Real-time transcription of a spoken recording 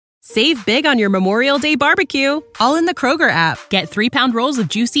Save big on your Memorial Day barbecue, all in the Kroger app. Get 3-pound rolls of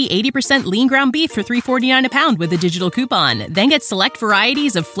juicy 80% lean ground beef for $3.49 a pound with a digital coupon. Then get select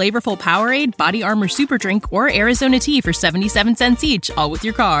varieties of flavorful Powerade, Body Armor Super Drink, or Arizona tea for 77 cents each, all with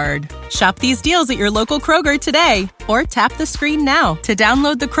your card. Shop these deals at your local Kroger today, or tap the screen now to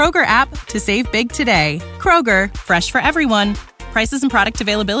download the Kroger app to save big today. Kroger, fresh for everyone. Prices and product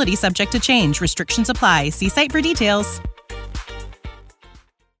availability subject to change. Restrictions apply. See site for details.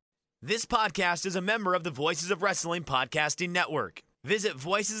 This podcast is a member of the Voices of Wrestling Podcasting Network. Visit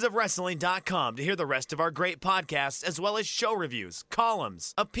voicesofwrestling.com to hear the rest of our great podcasts, as well as show reviews,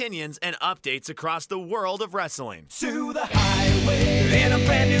 columns, opinions, and updates across the world of wrestling. To the highway in a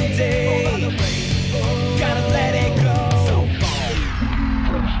brand new day. Gotta let it go.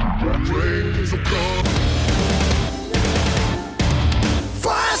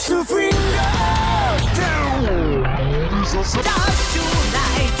 Fast to finger down. Dance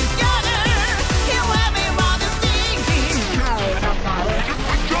tonight together. Hear everybody singing.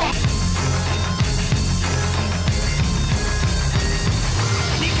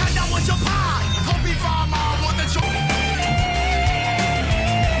你看到我就怕，头皮发麻，我的手。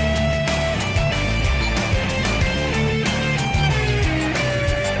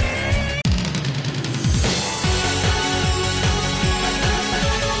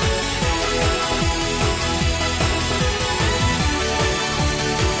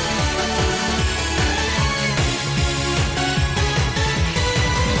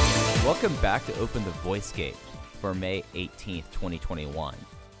Welcome back to Open the Voice Gate for May 18th, 2021.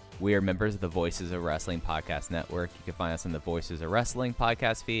 We are members of the Voices of Wrestling Podcast Network. You can find us on the Voices of Wrestling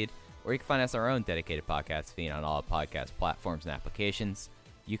podcast feed, or you can find us our own dedicated podcast feed on all podcast platforms and applications.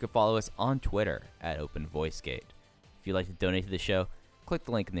 You can follow us on Twitter at Open Voice Gate. If you'd like to donate to the show, click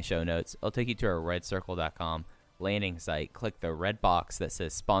the link in the show notes. It'll take you to our redcircle.com landing site. Click the red box that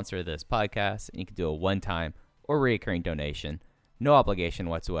says sponsor this podcast, and you can do a one-time or recurring donation. No obligation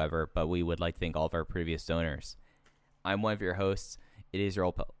whatsoever, but we would like to thank all of our previous donors. I'm one of your hosts. It is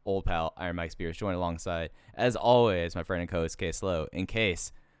your old pal, Iron Mike Spears, joined alongside, as always, my friend and co-host, Case Lowe. In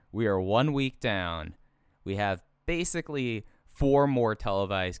case we are 1 week down, we have basically 4 more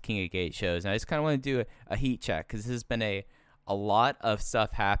televised King of Gate shows. And I just kind of want to do a heat check, because this has been a lot of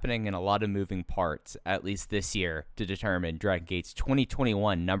stuff happening and a lot of moving parts, at least this year, to determine Dragon Gate's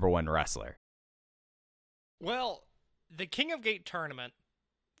 2021 number 1 wrestler. Well, the King of Gate tournament,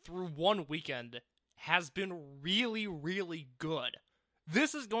 through one weekend, has been really, really good.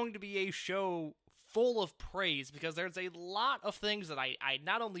 This is going to be a show full of praise, because there's a lot of things that I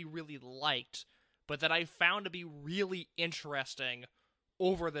not only really liked, but that I found to be really interesting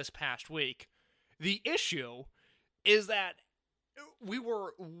over this past week. The issue is that we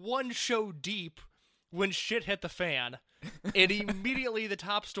were one show deep when shit hit the fan, and immediately the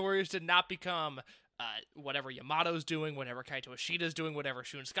top stories did not become whatever Yamato's doing, whatever Kaito Ishida's doing, whatever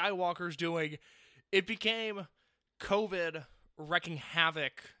Shun Skywalker's doing. It became COVID wreaking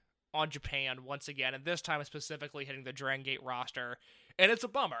havoc on Japan once again, and this time specifically hitting the Dragon Gate roster. And it's a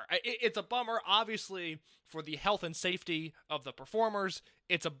bummer. It's a bummer, obviously, for the health and safety of the performers.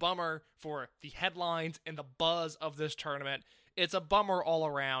 It's a bummer for the headlines and the buzz of this tournament. It's a bummer all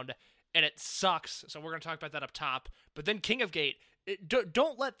around, and it sucks. So we're going to talk about that up top. But then King of Gate,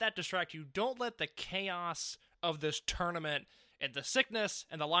 don't let that distract you. Don't let the chaos of this tournament and the sickness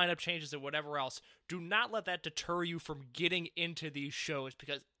and the lineup changes and whatever else, do not let that deter you from getting into these shows,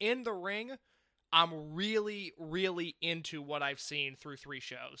 because in the ring, I'm really, really into what I've seen through 3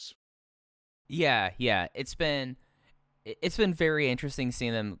 shows. Yeah, it's been very interesting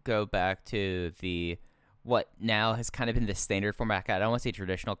seeing them go back to the what now has kind of been the standard format. I don't want to say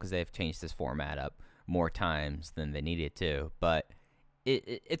traditional, because they've changed this format up more times than they needed to, but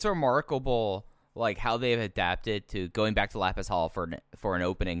it's remarkable, like, how they've adapted to going back to Lapis Hall for an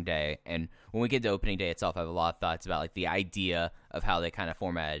opening day. And when we get to opening day itself, I have a lot of thoughts about, like, the idea of how they kind of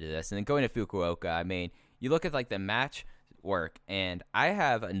formatted this. And then going to Fukuoka, I mean, you look at, like, the match work, and I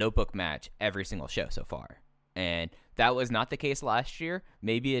have a notebook match every single show so far. And that was not the case last year.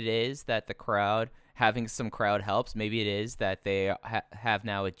 Maybe it is that the crowd, having some crowd helps. Maybe it is that they have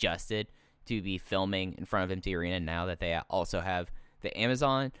now adjusted to be filming in front of Empty Arena now that they also have the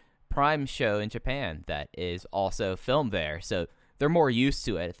Amazon Prime show in Japan that is also filmed there. So they're more used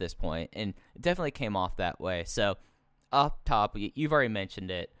to it at this point, and it definitely came off that way. So up top, you've already mentioned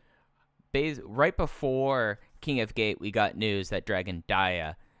it. Right before King of Gate, we got news that Dragon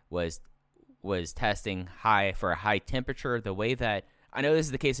Dia was testing high for a high temperature. The way that I know this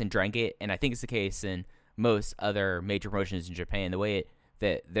is the case in Dragon Gate, and I think it's the case in most other major promotions in Japan, the way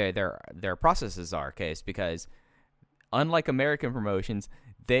that their processes are, case, because unlike American promotions,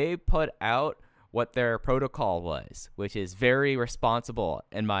 they put out what their protocol was, which is very responsible,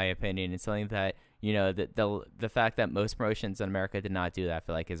 in my opinion, and something that, you know, the fact that most promotions in America did not do that, I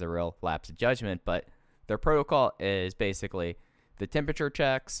feel like is a real lapse of judgment. But their protocol is basically the temperature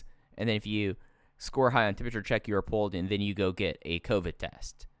checks, and then if you score high on temperature check, you are pulled, and then you go get a COVID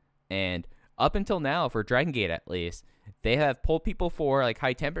test. And up until now, for Dragon Gate at least, they have pulled people for like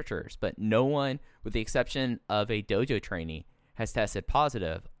high temperatures, but no one, with the exception of a dojo trainee, has tested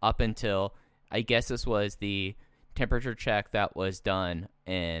positive up until, I guess this was the temperature check that was done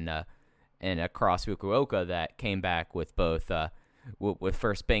in across Fukuoka that came back with both with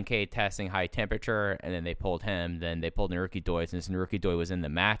first Benkei testing high temperature, and then they pulled him. Then they pulled Naruki Doi, since Naruki Doi was in the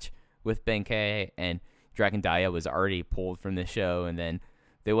match with Benkei, and Dragon Dia was already pulled from the show, and then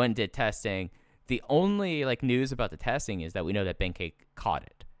they went and did testing. The only like news about the testing is that we know that Benkei caught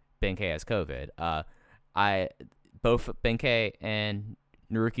it. Benkei has COVID. Both Benkei and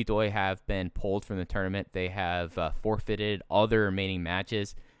Naruki Doi have been pulled from the tournament. They have forfeited all their remaining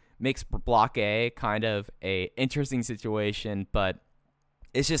matches. Makes Block A kind of a interesting situation, but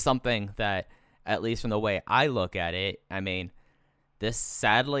it's just something that, at least from the way I look at it, I mean,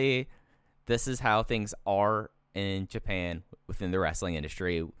 sadly, this is how things are in Japan within the wrestling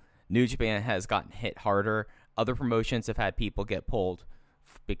industry. New Japan has gotten hit harder. Other promotions have had people get pulled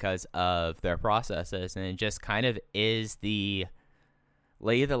because of their processes, and it just kind of is the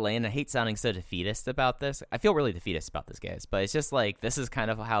lay of the land. I hate sounding so defeatist about this. I feel really defeatist about this, guys, but it's just like, this is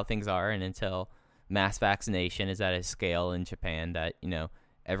kind of how things are, and until mass vaccination is at a scale in Japan that, you know,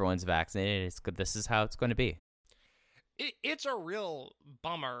 everyone's vaccinated, it's good. This is how it's going to be. It's a real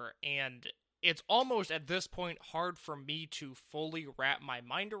bummer, and it's almost at this point hard for me to fully wrap my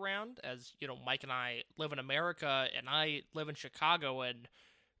mind around, as, you know, Mike and I live in America, and I live in Chicago, and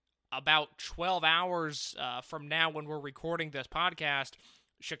about 12 hours from now when we're recording this podcast,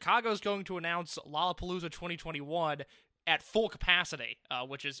 Chicago's going to announce Lollapalooza 2021 at full capacity,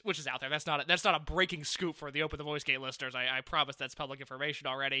 which is out there. That's not a breaking scoop for the Open the Voice Gate listeners. I promise that's public information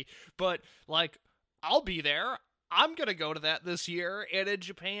already. But, like, I'll be there. I'm going to go to that this year, and in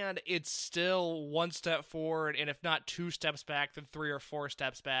Japan, it's still one step forward, and if not 2 steps back, then 3 or 4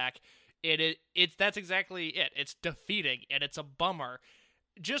 steps back. That's exactly it. It's defeating, and it's a bummer.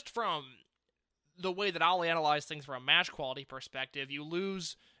 Just from the way that I'll analyze things from a match quality perspective, you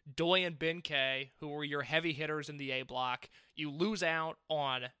lose Doi and Benkei, who were your heavy hitters in the A block. You lose out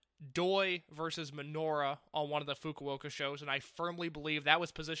on Doi versus Minoura on one of the Fukuoka shows, and I firmly believe that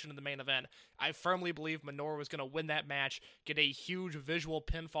was positioned in the main event. I firmly believe Minoura was going to win that match, get a huge visual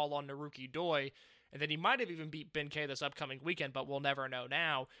pinfall on Naruki Doi, and then he might have even beat Benkei this upcoming weekend, but we'll never know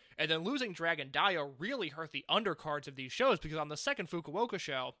now. And then losing Dragon Dia really hurt the undercards of these shows, because on the second Fukuoka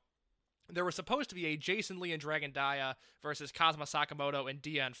show, there was supposed to be a Jason Lee and Dragon Dia versus Kazuma Sakamoto and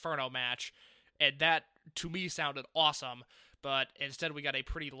Dia Inferno match, and that, to me, sounded awesome, but instead we got a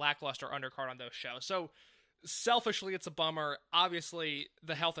pretty lackluster undercard on those shows. So, selfishly, it's a bummer. Obviously,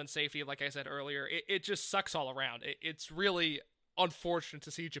 the health and safety, like I said earlier, it just sucks all around. It's really unfortunate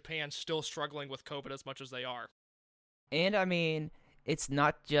to see Japan still struggling with COVID as much as they are. And, I mean, it's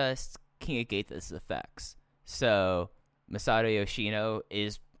not just King of Gate this affects. So, Masato Yoshino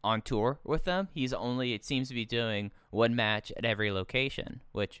is on tour with them. He's only, it seems to be doing one match at every location,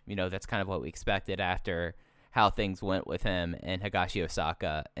 which, you know, that's kind of what we expected after how things went with him and Higashi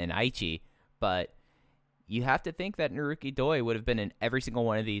Osaka and Aichi. But you have to think that Naruki Doi would have been in every single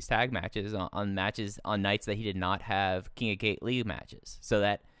one of these tag matches on nights that he did not have King of Gate League matches. So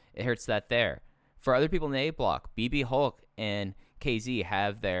that it hurts that there. For other people in the A block, BB Hulk and KZ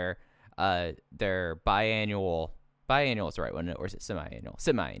have their biannual is the right one, or is it semi-annual?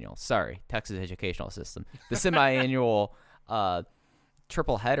 Semi-annual. Sorry, Texas educational system. The semi-annual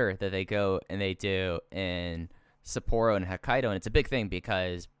triple header that they go and they do in Sapporo and Hokkaido, and it's a big thing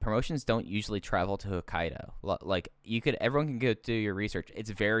because promotions don't usually travel to Hokkaido. Like, everyone can go do your research. It's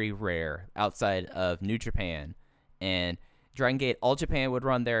very rare outside of New Japan and Dragon Gate. All Japan would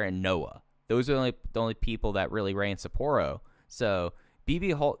run there, and Noah. Those are the only people that really ran Sapporo. So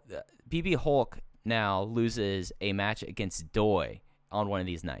BB Hulk now loses a match against Doi on one of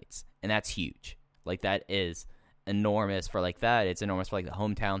these nights, and that's huge. Like, that is enormous for like that. It's enormous for like the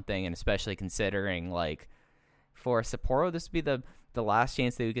hometown thing, and especially considering like for Sapporo, this would be the last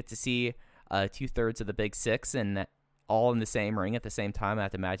chance they would get to see 2/3 of the Big Six and all in the same ring at the same time. I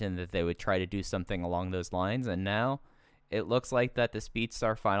have to imagine that they would try to do something along those lines, and now it looks like that the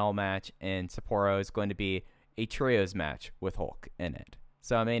Speedstar final match in Sapporo is going to be a trios match with Hulk in it.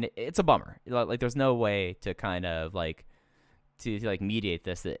 So I mean, it's a bummer. Like, there's no way to kind of like to mediate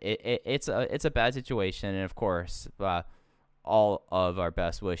this. It's a bad situation, and of course, all of our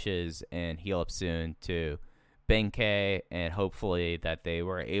best wishes and heal up soon to Ben-K, and hopefully that they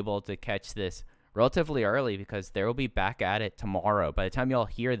were able to catch this relatively early, because they will be back at it tomorrow. By the time y'all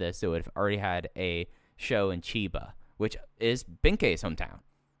hear this, it would have already had a show in Chiba, which is Ben-K's hometown.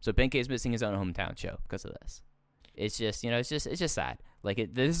 So Ben-K is missing his own hometown show because of this. It's just, it's just sad.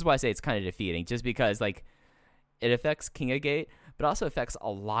 Like, this is why I say it's kind of defeating, just because, like, it affects King of Gate, but also affects a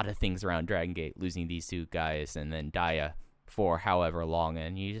lot of things around Dragon Gate, losing these two guys and then Daya for however long,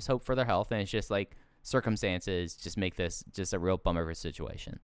 and you just hope for their health, and it's just like circumstances just make this just a real bummer of a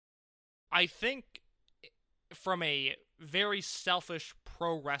situation. I think from a very selfish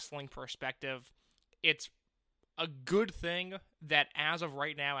pro wrestling perspective, it's a good thing that as of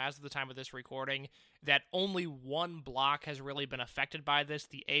right now, as of the time of this recording, that only one block has really been affected by this,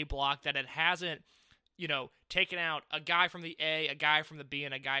 the A block, that it hasn't, taken out a guy from the A, a guy from the B,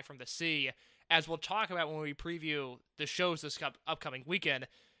 and a guy from the C. As we'll talk about when we preview the shows this upcoming weekend,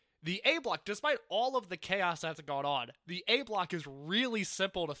 the A block, despite all of the chaos that's gone on, the A block is really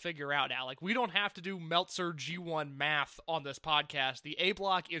simple to figure out now. Like, we don't have to do Meltzer G1 math on this podcast. The A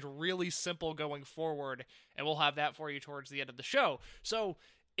block is really simple going forward, and we'll have that for you towards the end of the show. So,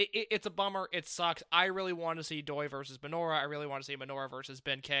 it's a bummer. It sucks. I really want to see Doi versus Minoura. I really want to see Minoura versus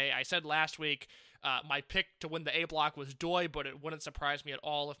Ben-K. I said last week my pick to win the A block was Doi, but it wouldn't surprise me at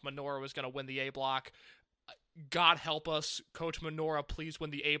all if Minoura was going to win the A block. God help us, Coach Minoura, please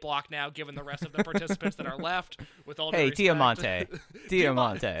win the A block now, given the rest of the participants that are left. With all due respect.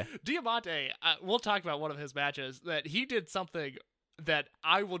 Diamante. Diamante, we'll talk about one of his matches, that he did something that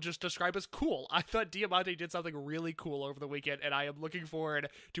I will just describe as cool. I thought Diamante did something really cool over the weekend, and I am looking forward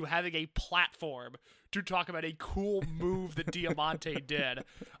to having a platform to talk about a cool move that Diamante did.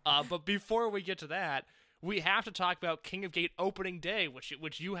 But before we get to that, we have to talk about King of Gate opening day,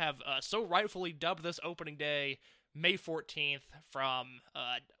 which you have so rightfully dubbed this opening day, May 14th, from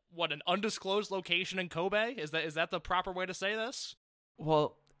an undisclosed location in Kobe? Is that the proper way to say this?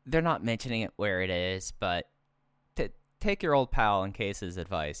 Well, they're not mentioning it where it is, but take your old pal in Case's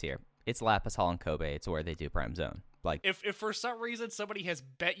advice here. It's Lapis Hall in Kobe. It's where they do Prime Zone. Like, if for some reason somebody has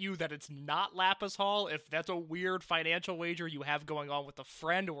bet you that it's not Lapis Hall, if that's a weird financial wager you have going on with a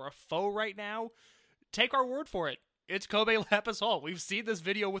friend or a foe right now, take our word for it. It's Kobe Lapis Hall. We've seen this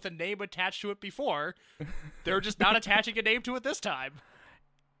video with a name attached to it before. They're just not attaching a name to it this time.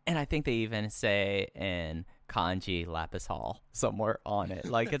 And I think they even say in kanji Lapis Hall somewhere on it.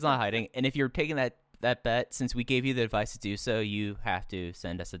 Like, it's not hiding. And if you're taking that bet, since we gave you the advice to do so, you have to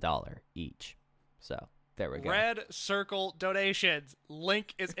send us $1 each. So there we go. Red Circle donations.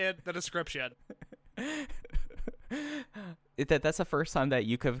 Link is in the description. That's the first time that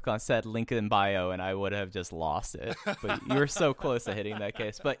you could have said link in bio and I would have just lost it. But you were so close to hitting that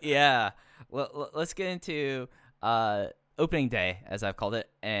case. But yeah, let's get into opening day, as I've called it.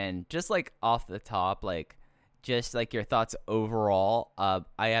 And just like off the top, like, just like your thoughts overall.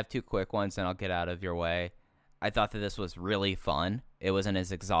 I have two quick ones and I'll get out of your way. I thought that this was really fun. It wasn't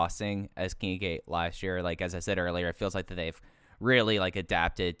as exhausting as King of Gate last year. Like, as I said earlier, it feels like that they've really like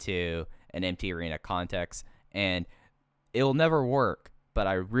adapted to an empty arena context, and it'll never work. But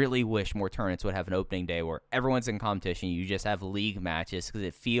I really wish more tournaments would have an opening day where everyone's in competition. You just have league matches, because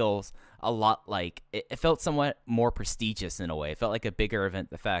it feels a lot like it felt somewhat more prestigious in a way. It felt like a bigger event.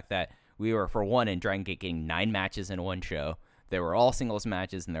 The fact that we were, for one, in Dragon Gate getting 9 matches in one show. They were all singles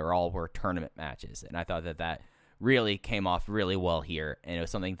matches, and they were tournament matches. And I thought that really came off really well here. And it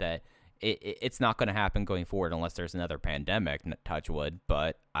was something that it's not going to happen going forward unless there's another pandemic, touch wood.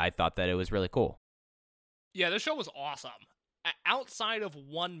 But I thought that it was really cool. Yeah, this show was awesome. Outside of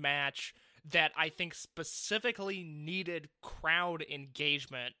one match that I think specifically needed crowd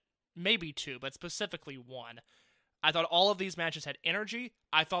engagement, maybe two, but specifically one, I thought all of these matches had energy.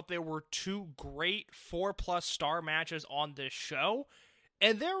 I thought there were 2 great 4+ star matches on this show.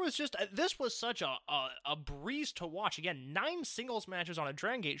 And there was just, this was such a breeze to watch. Again, 9 singles matches on a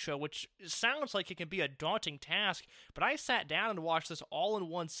Dragon Gate show, which sounds like it can be a daunting task, but I sat down and watched this all in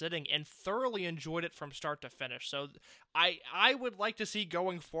one sitting and thoroughly enjoyed it from start to finish. So I would like to see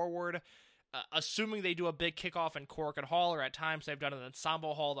going forward, assuming they do a big kickoff in Korakuen Hall, or at times they've done an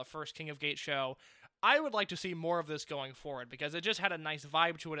Ensemble Hall, the first King of Gate show, I would like to see more of this going forward, because it just had a nice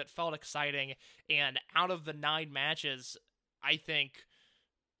vibe to it. It felt exciting, and out of the 9 matches, I think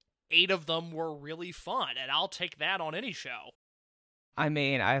 8 of them were really fun, and I'll take that on any show. I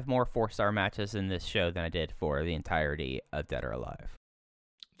mean, I have more 4-star matches in this show than I did for the entirety of Dead or Alive.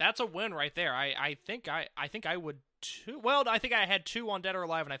 That's a win right there. I think I would too. Well, I think I had 2 on Dead or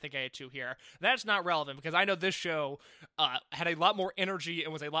Alive, and I think I had 2 here. That's not relevant, because I know this show had a lot more energy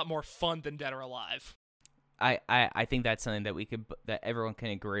and was a lot more fun than Dead or Alive. I think that's something that everyone can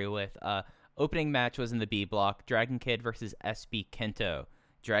agree with. Opening match was in the B block, Dragon Kid versus SB Kento.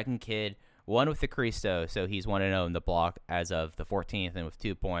 Dragon Kid won with the Cristo, so he's 1-0 in the block as of the 14th and with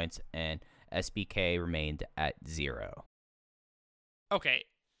 2 points, and SBK remained at 0. Okay,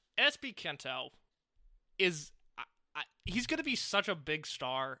 SB Kento is he's going to be such a big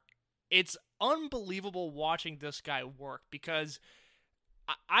star. It's unbelievable watching this guy work because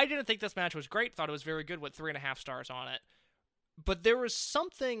I didn't think this match was great. Thought it was very good with 3.5 stars on it. But there was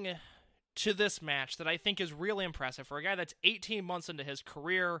something to this match that I think is really impressive. For a guy that's 18 months into his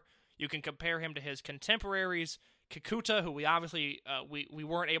career, you can compare him to his contemporaries. Kikuta, who we obviously we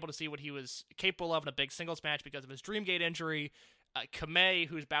weren't able to see what he was capable of in a big singles match because of his Dreamgate injury. Kamei,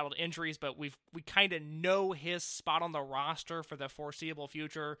 who's battled injuries, but we kind of know his spot on the roster for the foreseeable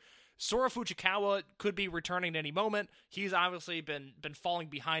future. Sora Fujikawa could be returning at any moment. He's obviously been falling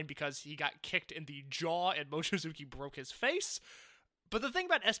behind because he got kicked in the jaw and Mochizuki broke his face. But the thing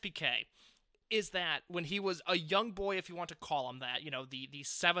about SBK is that when he was a young boy, if you want to call him that, the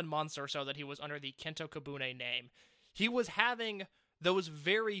 7 months or so that he was under the Kento Kabune name, he was having those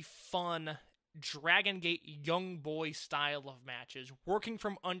very fun Dragon Gate young boy style of matches, working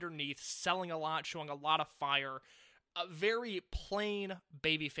from underneath, selling a lot, showing a lot of fire, a very plain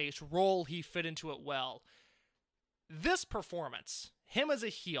babyface role. He fit into it well. This performance, him as a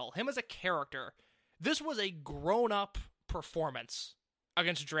heel, him as a character, this was a grown-up performance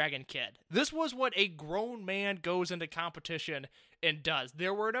against Dragon Kid. This was what a grown man goes into competition and does.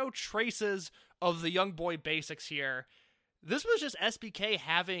 There were no traces of the young boy basics here. This was just SBK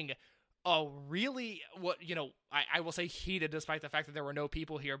having a really, I will say heated, despite the fact that there were no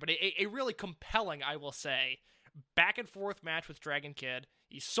people here, but a really compelling, I will say, back and forth match with Dragon Kid.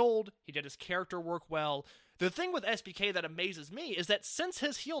 He sold, he did his character work well. The thing with SBK that amazes me is that since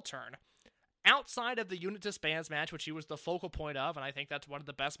his heel turn, outside of the Unit Disbands match, which he was the focal point of, and I think that's one of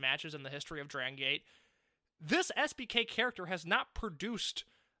the best matches in the history of Dragon Gate, this SBK character has not produced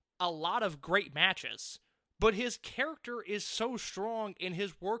a lot of great matches. But his character is so strong and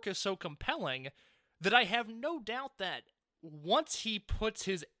his work is so compelling that I have no doubt that once he puts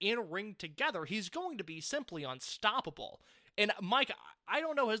his in-ring together, he's going to be simply unstoppable. And Mike, I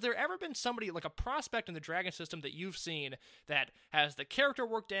don't know, has there ever been somebody, like a prospect in the Dragon system that you've seen that has the character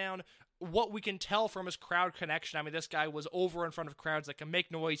work down, what we can tell from his crowd connection? I mean, this guy was over in front of crowds that can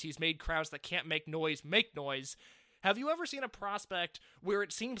make noise. He's made crowds that can't make noise. Have you ever seen a prospect where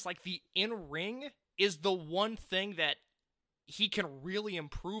it seems like the in-ring is the one thing that he can really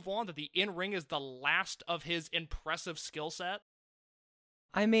improve on, that the in-ring is the last of his impressive skill set?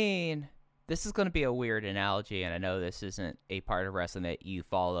 I mean, this is going to be a weird analogy, and I know this isn't a part of wrestling that you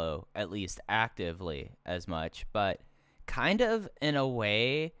follow, at least actively, as much, but kind of, in a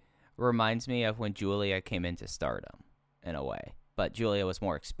way, reminds me of when Julia came into Stardom, in a way. But Julia was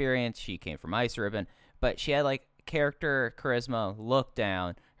more experienced, she came from Ice Ribbon, but she had, character, charisma, look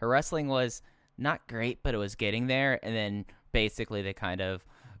down. Her wrestling was not great, but it was getting there, and then basically they kind of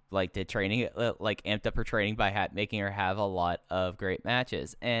did training, amped up her training by making her have a lot of great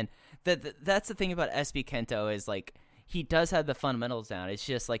matches. And that's the thing about SB Kento is he does have the fundamentals down. It's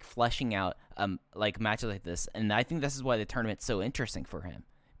just fleshing out matches like this, and I think this is why the tournament's so interesting for him,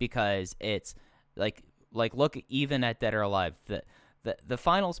 because it's look even at Dead or Alive, the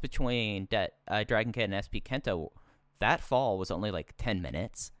finals between Dragon Kid and SB Kento, that fall was only 10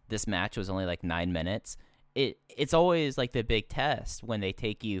 minutes. This match was only 9 minutes. It's always the big test when they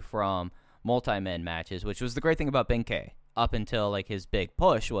take you from multi-man matches, which was the great thing about Ben-K. Up until his big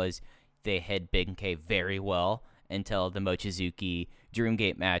push was they hid Ben-K very well until the Mochizuki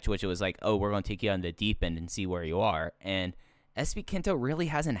Dreamgate match, which it was oh, we're going to take you on the deep end and see where you are. And SB Kento really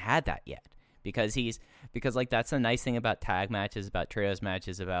hasn't had that yet because that's the nice thing about tag matches, about trios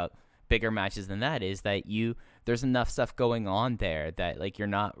matches, about bigger matches than that, is that there's enough stuff going on there that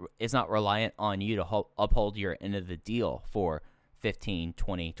it's not reliant on you to uphold your end of the deal for 15,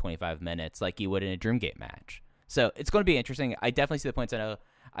 20, 25 minutes like you would in a Dreamgate match. So it's going to be interesting. I definitely see the points. I know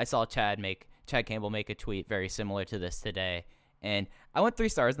I saw Chad Campbell make a tweet very similar to this today, and I went 3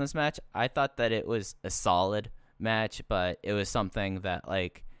 stars in this match. I thought that it was a solid match, but it was something that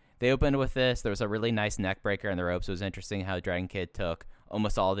they opened with this. There was a really nice neck breaker in the ropes. It was interesting how Dragon Kid took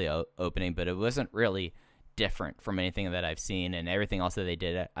almost all the opening, but it wasn't really different from anything that I've seen, and everything else that they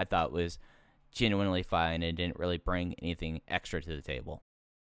did I thought was genuinely fine and didn't really bring anything extra to the table.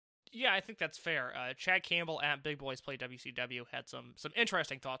 Yeah, I think that's fair. Chad Campbell at Big Boys Play WCW had some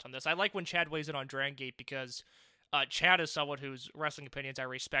interesting thoughts on this. I like when Chad weighs in on Dragon Gate because Chad is someone whose wrestling opinions I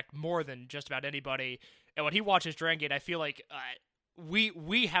respect more than just about anybody, and when he watches Dragon Gate, I feel like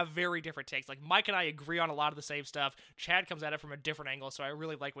we have very different takes. Like, Mike and I agree on a lot of the same stuff. Chad comes at it from a different angle, so I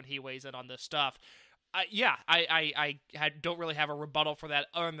really like when he weighs in on this stuff. I don't really have a rebuttal for that,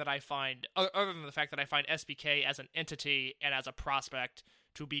 other than the fact that I find SBK as an entity and as a prospect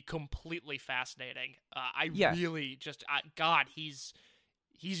to be completely fascinating. Really just, God, he's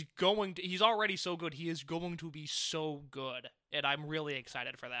already so good. He is going to be so good, and I'm really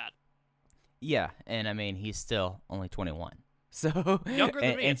excited for that. Yeah, and I mean, he's still only 21. So younger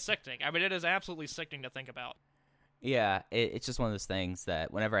than me, it's sickening. I mean, it is absolutely sickening to think about. Yeah, it's just one of those things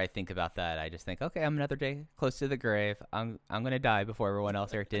that whenever I think about that, I just think, okay, I'm another day close to the grave. I'm gonna die before everyone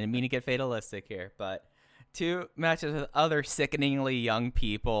else here. Didn't mean to get fatalistic here, but 2 matches with other sickeningly young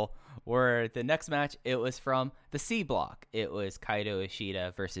people were the next match. It was from the C block. It was Kaito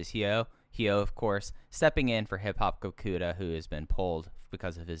Ishida versus Hyo. Hyo, of course, stepping in for Hip Hop Kakuta, who has been pulled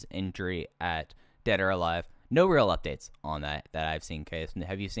because of his injury at Dead or Alive. No real updates on that I've seen, Case.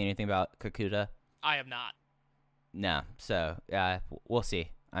 Have you seen anything about Kakuta? I have not. No, so we'll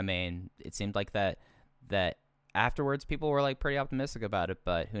see. I mean, it seemed like that afterwards people were like pretty optimistic about it,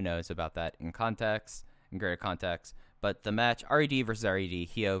 but who knows about that in greater context. But the match, RED versus RED,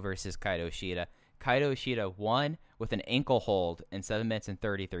 Hyo versus Kaito Ishida. Kaito Ishida won with an ankle hold in 7 minutes and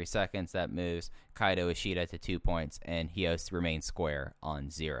 33 seconds. That moves Kaito Ishida to 2 points, and Hyo remains square on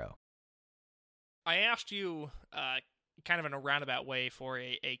 0. I asked you kind of in a roundabout way for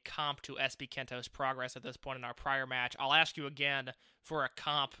a comp to SB Kento's progress at this point in our prior match. I'll ask you again for a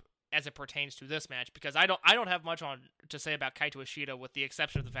comp as it pertains to this match, because I don't have much to say about Kaito Ishida, with the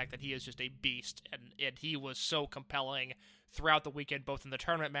exception of the fact that he is just a beast, and he was so compelling throughout the weekend, both in the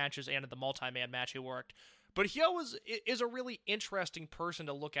tournament matches and in the multi-man match he worked. But Hyo is a really interesting person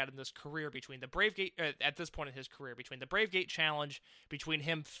to look at in this career, between the Bravegate, at this point in his career, between the Bravegate Challenge, between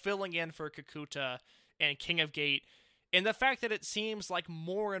him filling in for Kakuta and King of Gate, and the fact that it seems like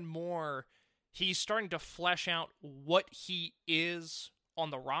more and more he's starting to flesh out what he is on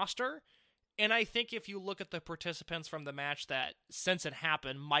the roster. And I think if you look at the participants from the match that, since it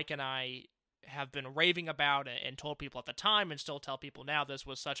happened, Mike and I have been raving about and told people at the time, and still tell people now, this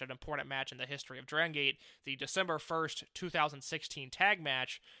was such an important match in the history of Dragon Gate, the December 1st, 2016 tag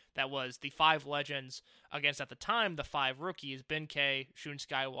match that was the 5 legends against, at the time, the 5 rookies, Ben-K, Shun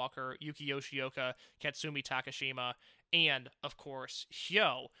Skywalker, Yuki Yoshioka, Katsumi Takashima, and, of course,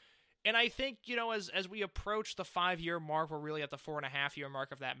 Hyo. And I think, as we approach the 5-year mark, we're really at the 4.5-year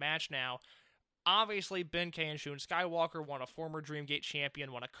mark of that match now. Obviously, Ben-K and Shun Skywalker, one a former Dreamgate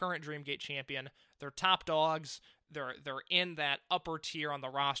champion, one a current Dreamgate champion. They're top dogs. They're in that upper tier on the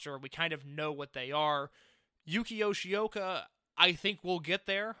roster. We kind of know what they are. Yuki Yoshioka, I think we'll get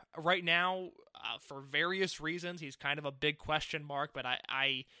there. Right now, for various reasons, he's kind of a big question mark, but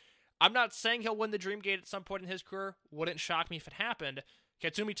I'm not saying he'll win the Dreamgate at some point in his career. Wouldn't shock me if it happened.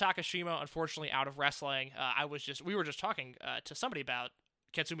 Katsumi Takashima, unfortunately, out of wrestling. We were just talking to somebody about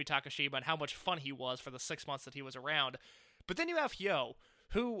Katsumi Takashima and how much fun he was for the 6 months that he was around. But then you have Hyo,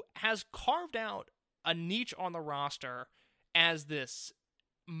 who has carved out a niche on the roster as this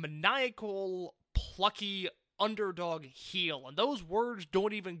maniacal, plucky underdog heel. And those words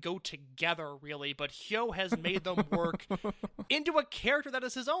don't even go together, really, but Hyo has made them work into a character that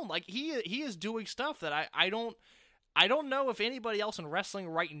is his own. Like, he is doing stuff that I don't know if anybody else in wrestling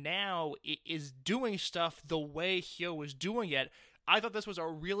right now is doing stuff the way Hyo is doing it. I thought this was a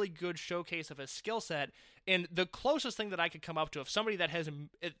really good showcase of his skill set, and the closest thing that I could come up to of somebody that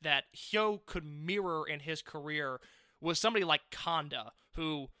Hyo could mirror in his career was somebody like Kanda,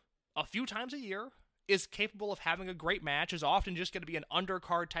 who a few times a year is capable of having a great match, is often just going to be an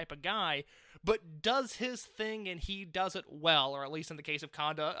undercard type of guy, but does his thing and he does it well, or at least in the case of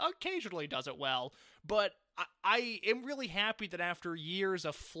Kanda, occasionally does it well. But I am really happy that after years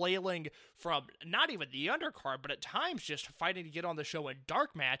of flailing from not even the undercard, but at times just fighting to get on the show in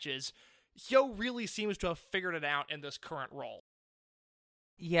dark matches, Hyo really seems to have figured it out in this current role.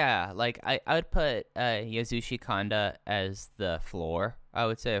 Yeah, like I would put Yasushi Kanda as the floor. I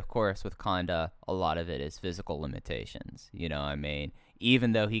would say, of course, with Kanda, a lot of it is physical limitations. You know what I mean?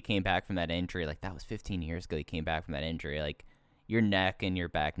 Even though he came back from that injury, like that was 15 years ago he came back from that injury, like your neck and your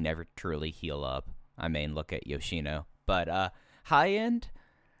back never truly heal up. I mean, look at Yoshino. But high end,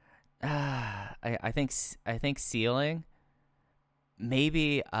 I think ceiling,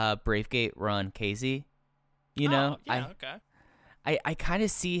 maybe Bravegate run KZ. Okay. I kind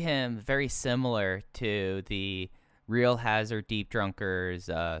of see him very similar to the Real Hazard Deep Drunkers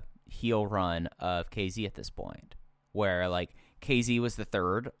heel run of KZ at this point, where like KZ was the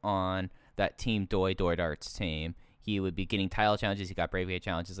third on that Team Doi Darts team. He would be getting title challenges. He got Bravegate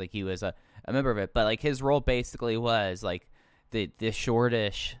challenges. Like he was a member of it, but like his role basically was like the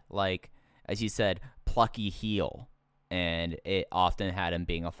shortish, like, as you said, plucky heel. And it often had him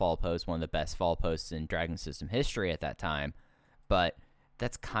being a fall post, one of the best fall posts in Dragon System history at that time. But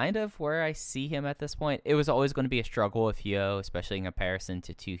that's kind of where I see him at this point. It was always going to be a struggle with Hyo, especially in comparison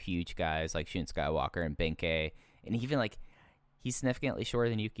to two huge guys like Shun Skywalker and Benkei. And even, like, he's significantly shorter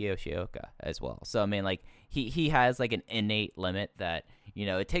than Yuki Yoshioka as well. So, I mean, like, he has, like, an innate limit that, you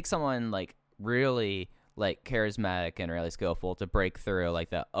know, it takes someone, like, really, like, charismatic and really skillful to break through, like,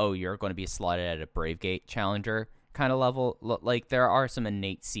 the, oh, you're going to be slotted at a Bravegate challenger kind of level. Like, there are some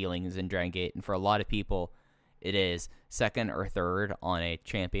innate ceilings in Dragon Gate, and for a lot of people, it is second or third on a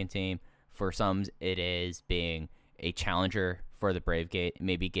champion team. For some, it is being a challenger for the Bravegate,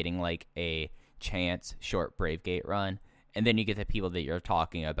 maybe getting, like, a chance short Bravegate run. And then you get the people that you're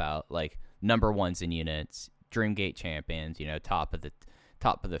talking about, like number ones in units, Dreamgate champions, you know, top of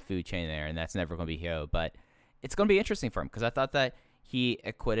the food chain there, and that's never going to be Hyo. But it's going to be interesting for him because I thought that he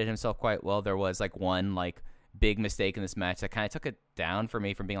acquitted himself quite well. There was, like, one, like, big mistake in this match that kind of took it down for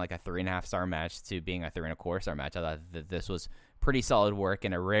me from being like a 3.5 star match to being a 3.25 star match. I thought that this was pretty solid work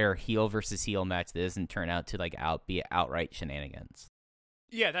in a rare heel versus heel match that doesn't turn out to, like, be outright shenanigans.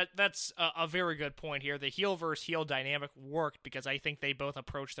 Yeah, that's a very good point here. The heel versus heel dynamic worked because I think they both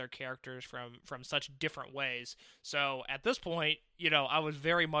approach their characters from such different ways. So at this point, you know, I was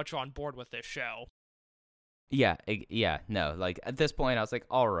very much on board with this show. Yeah, no, like, at this point, I was like,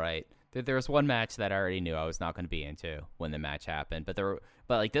 all right. There was one match that I already knew I was not going to be into when the match happened, but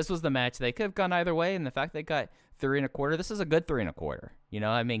like, this was the match they could have gone either way, and the fact they got 3.25, this is a good 3.25. You know,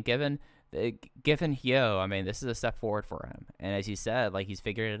 I mean, given Hyo, I mean, this is a step forward for him, and as you said, like, he's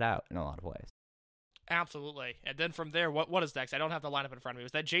figured it out in a lot of ways. Absolutely. And then from there, what is next? I don't have the lineup in front of me.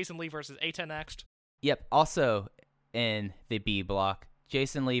 Was that Jason Lee versus Eita next? Yep. Also in the B block,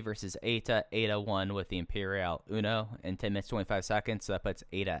 Jason Lee versus Eita. Eita won with the Imperial Uno in 10 minutes 25 seconds. So that puts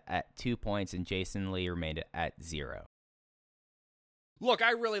Eita at 2 points, and Lee remained at 0. Look,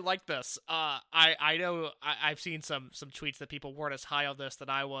 I really like this. I know I've seen some tweets that people weren't as high on this than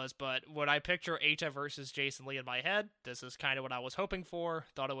I was, but when I picture Eita versus Jason Lee in my head, this is kind of what I was hoping for.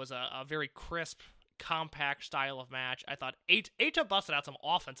 Thought it was a very crisp, compact style of match. I thought Eita busted out some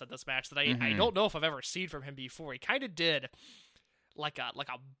offense in this match that I don't know if I've ever seen from him before. He kind of did like a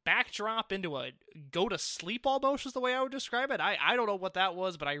backdrop into a go to sleep almost is the way I would describe it. I don't know what that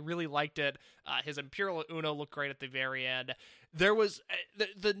was, but I really liked it. His Imperial Uno looked great at the very end. There was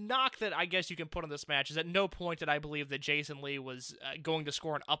the knock that I guess you can put on this match is at no point did I believe that Jason Lee was going to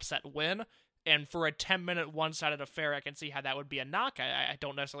score an upset win. And for a 10-minute one-sided affair, I can see how that would be a knock. I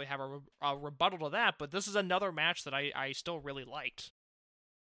don't necessarily have a rebuttal to that, but this is another match that I still really liked.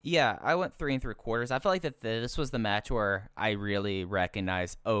 Yeah, I went 3.75. I felt like that this was the match where I really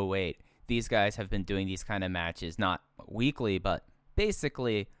recognized, oh, wait, these guys have been doing these kind of matches, not weekly, but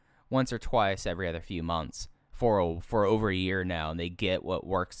basically once or twice every other few months for over a year now, and they get what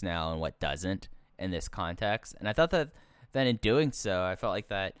works now and what doesn't in this context. And I thought that in doing so, I felt like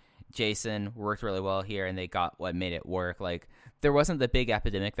that Jason worked really well here, and they got what made it work. Like, there wasn't the big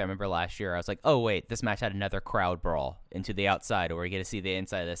epidemic that I remember last year. I was like, oh, wait, this match had another crowd brawl into the outside, where we get to see the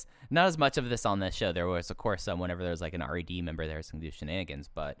inside of this. Not as much of this on this show. There was, of course, whenever there was like an RED member, there was some do shenanigans,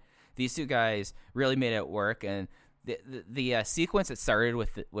 but these two guys really made it work. And the sequence that started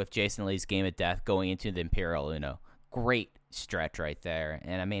with Jason Lee's Game of Death going into the Imperial Uno, great stretch right there.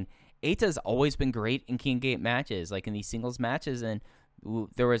 And I mean, Eita's always been great in King Gate matches, like in these singles matches, and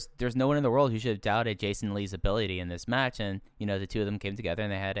there's no one in the world who should have doubted Jason Lee's ability in this match, and you know, the two of them came together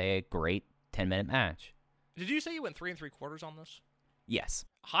and they had a great 10-minute match. Did you say you went 3.75 on this? Yes.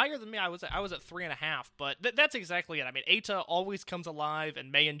 Higher than me. I was at 3.5, but that's exactly it. I mean, Eita always comes alive in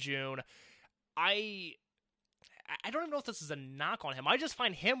May and June. I don't even know if this is a knock on him. I just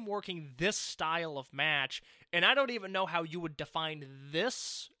find him working this style of match, and I don't even know how you would define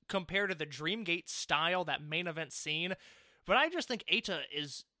this compared to the Dreamgate style, that main event scene. But I just think Eita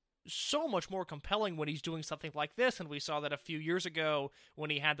is so much more compelling when he's doing something like this, and we saw that a few years ago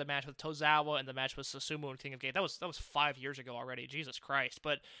when he had the match with Tozawa and the match with Susumu in King of Gate. That was 5 years ago already, Jesus Christ.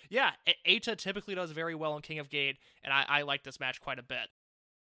 But yeah, Eita typically does very well in King of Gate, and I like this match quite a bit.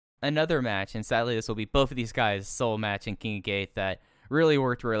 Another match, and sadly this will be both of these guys' sole match in King of Gate that really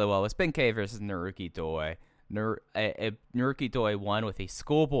worked really well, was Benkei versus Naruki Doi. Naruki Doi won with a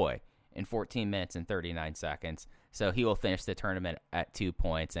schoolboy in 14 minutes and 39 seconds. So he will finish the tournament at 2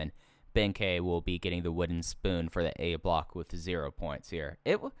 points, and Benkei will be getting the wooden spoon for the A block with 0 points here.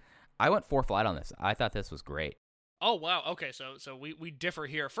 I went 4 flat on this. I thought this was great. Oh, wow. Okay, so we differ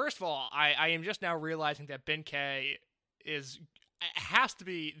here. First of all, I am just now realizing that Benkei has to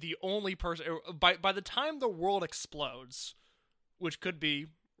be the only person, by the time the world explodes, which could be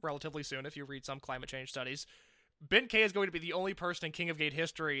relatively soon if you read some climate change studies, Ben K is going to be the only person in King of Gate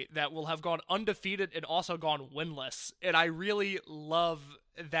history that will have gone undefeated and also gone winless. And I really love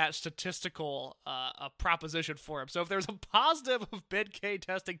that statistical proposition for him. So if there's a positive of Ben K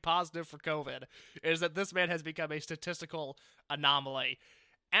testing positive for COVID, is that this man has become a statistical anomaly.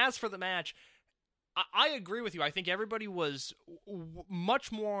 As for the match, I agree with you. I think everybody was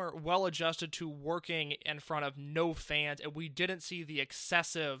much more well-adjusted to working in front of no fans, and we didn't see the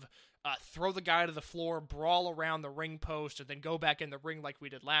excessive throw the guy to the floor, brawl around the ring post, and then go back in the ring like we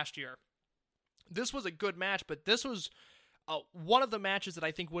did last year. This was a good match, but this was one of the matches that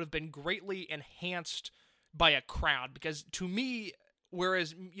I think would have been greatly enhanced by a crowd, because to me,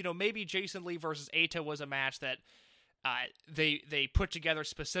 whereas, maybe Jason Lee versus Eita was a match that they put together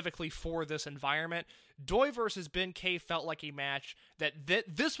specifically for this environment, Doi versus Ben K felt like a match that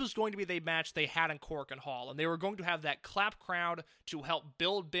this was going to be the match they had in Korakuen Hall, and they were going to have that clap crowd to help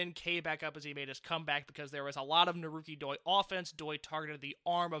build Ben K back up as he made his comeback, because there was a lot of Naruki Doi offense. Doi targeted the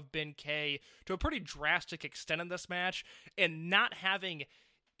arm of Ben K to a pretty drastic extent in this match, and not having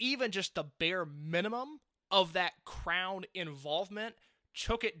even just the bare minimum of that crowd involvement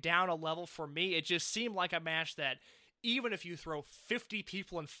took it down a level for me. It just seemed like a match that even if you throw 50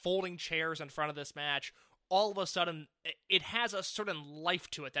 people in folding chairs in front of this match, all of a sudden it has a certain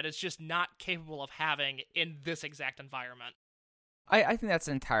life to it that it's just not capable of having in this exact environment. I think that's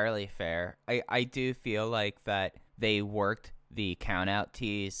entirely fair. I do feel like that they worked the count-out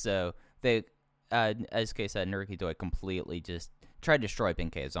tease, so they, as Kay said, Naruki Doi completely just tried to destroy Ben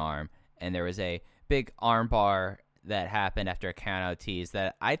K's arm, and there was a big armbar that happened after a count-out tease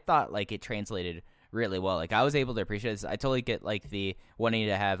that I thought like it translated really well. Like, I was able to appreciate this. I totally get like the wanting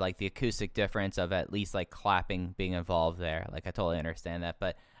to have like the acoustic difference of at least like clapping being involved there. Like, I totally understand that,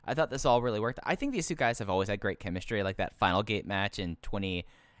 but I thought this all really worked. I think these two guys have always had great chemistry, like that Final Gate match in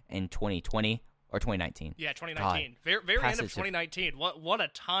 2020 or 2019. Yeah, 2019. Very end of 2019. What a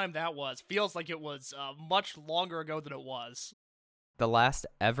time that was. Feels like it was much longer ago than it was. The last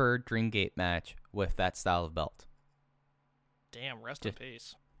ever Dreamgate match with that style of belt. Damn, rest in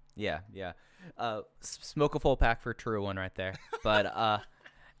peace. Yeah. Smoke a full pack for true one right there. But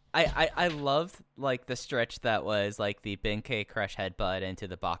I loved like the stretch that was like the Ben K crush headbutt into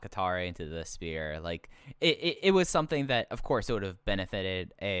the Bakatare into the spear. Like it was something that of course it would have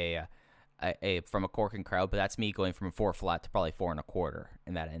benefited a from a Korakuen crowd, but that's me going from 4 flat to probably 4 1/4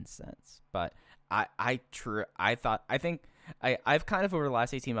 in that instance. But I've kind of over the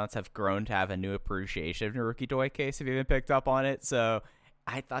last 18 months have grown to have a new appreciation of Naruki Doi case, if you haven't picked up on it. So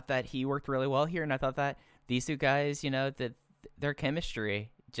I thought that he worked really well here, and I thought that these two guys, that their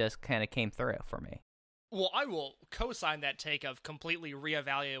chemistry just kind of came through for me. Well, I will co-sign that take of completely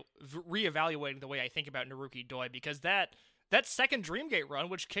reevaluating the way I think about Naruki Doi, because that second Dreamgate run,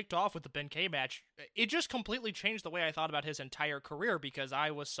 which kicked off with the Ben K match, it just completely changed the way I thought about his entire career, because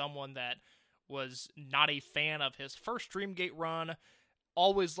I was someone that was not a fan of his first Dreamgate run,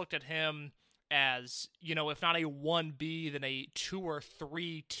 always looked at him as, if not a 1B, then a 2 or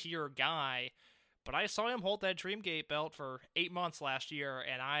 3 tier guy. But I saw him hold that Dreamgate belt for 8 months last year,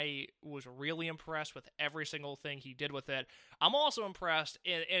 and I was really impressed with every single thing he did with it. I'm also impressed,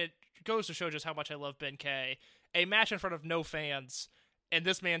 and it goes to show just how much I love Ben K. A match in front of no fans, and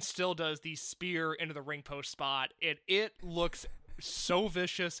this man still does the spear into the ring post spot. It looks so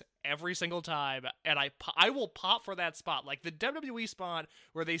vicious every single time, and I will pop for that spot. Like the WWE spot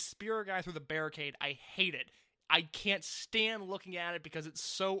where they spear a guy through the barricade, I hate it. I can't stand looking at it because it's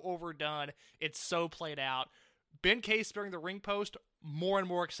so overdone. It's so played out. Ben K spearing the ring post, more and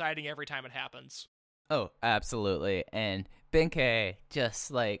more exciting every time it happens. Oh, absolutely. And Ben K,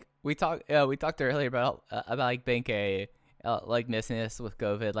 just like we talked earlier about like Ben K, like missing this with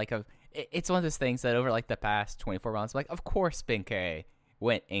COVID. Like it's one of those things that over like the past 24 months, like of course Ben K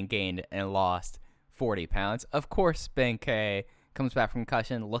went and gained and lost 40 pounds. Of course Ben K comes back from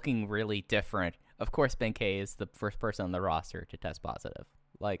concussion looking really different. Of course Ben K is the first person on the roster to test positive.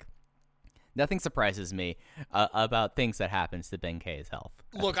 Like, nothing surprises me about things that happens to Ben K's health.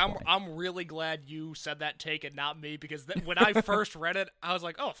 Look, I'm really glad you said that take and not me, because when I first read it, I was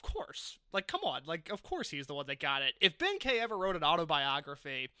like, oh, of course. Like, come on. Like, of course he's the one that got it. If Ben K ever wrote an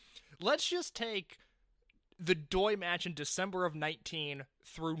autobiography, let's just take the Doi match in December of 19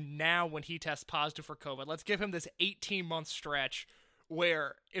 through now when he tests positive for COVID. Let's give him this 18-month stretch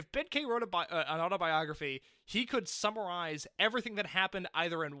where if Ben K wrote an autobiography, he could summarize everything that happened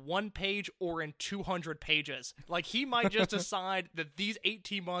either in 1 page or in 200 pages. Like, he might just decide that these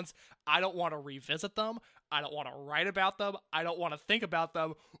 18 months, I don't want to revisit them, I don't want to write about them, I don't want to think about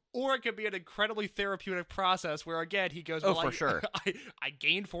them, or it could be an incredibly therapeutic process where, again, he goes, for sure. I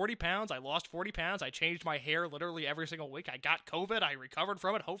gained 40 pounds, I lost 40 pounds, I changed my hair literally every single week, I got COVID, I recovered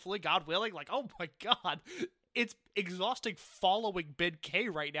from it, hopefully, God willing. Like, oh my God. It's exhausting following Ben K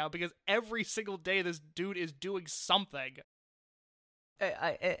right now because every single day this dude is doing something.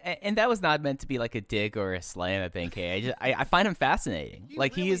 And that was not meant to be like a dig or a slam at Ben K. I find him fascinating.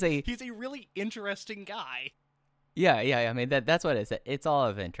 He's a really interesting guy. Yeah. I mean that's what it is. It's all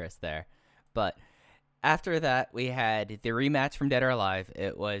of interest there. But after that, we had the rematch from Dead or Alive.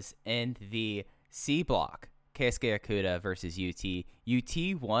 It was in the C block. Keisuke Okuda versus UT.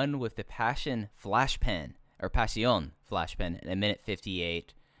 UT won with the Passion Flash Pin. Or Passion Flash Pin in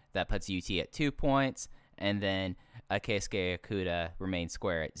 1:58. That puts UT at 2 points. And then Keisuke Okuda remained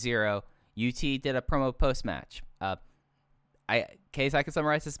square at 0. UT did a promo post-match. I can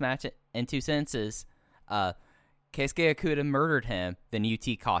summarize this match in 2 sentences. Keisuke Okuda murdered him, then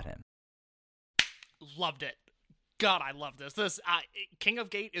UT caught him. Loved it. God, I love this. King of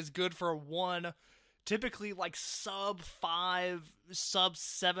Gate is good for one, typically like sub-5,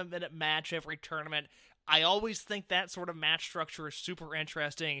 sub-7-minute match every tournament. I always think that sort of match structure is super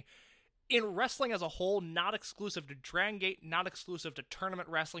interesting. In wrestling as a whole, not exclusive to Dragon Gate, not exclusive to tournament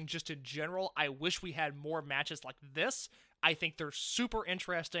wrestling, just in general, I wish we had more matches like this. I think they're super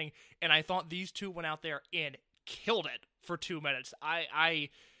interesting, and I thought these two went out there and killed it for 2 minutes.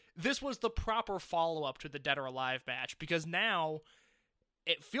 This was the proper follow-up to the Dead or Alive match, because now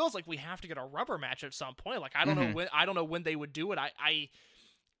it feels like we have to get a rubber match at some point. Like, I don't know when they would do it.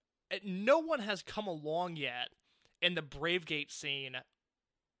 No one has come along yet in the Bravegate scene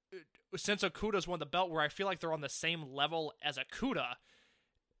since Okuda's won the belt where I feel like they're on the same level as Okuda.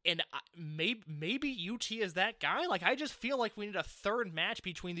 And maybe UT is that guy. Like, I just feel like we need a third match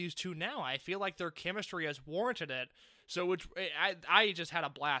between these two now. I feel like their chemistry has warranted it. So I just had a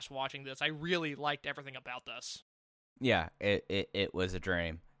blast watching this. I really liked everything about this. Yeah, it was a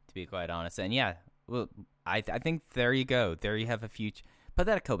dream, to be quite honest. And yeah, well, I think there you go. There you have a future. Put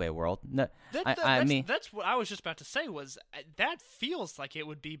that at Kobe World. No, that's what I was just about to say. Was that feels like it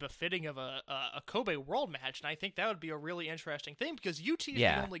would be befitting of a Kobe World match, and I think that would be a really interesting thing because UT is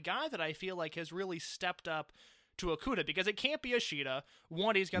the only guy that I feel like has really stepped up to Okuda because it can't be Ishida.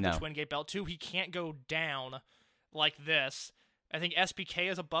 One, he's got the Twin Gate belt. Two, he can't go down like this. I think SBK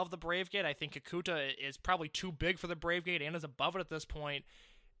is above the Brave Gate. I think Okuda is probably too big for the Brave Gate and is above it at this point.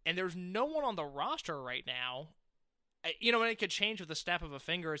 And there's no one on the roster right now. You know, and it could change with the snap of a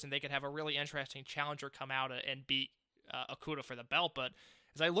fingers, and they could have a really interesting challenger come out and beat Okuda for the belt. But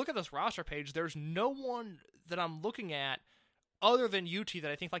as I look at this roster page, there's no one that I'm looking at other than UT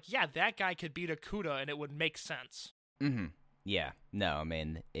that I think, like, yeah, that guy could beat Okuda, and it would make sense. Mm-hmm. Yeah. No, I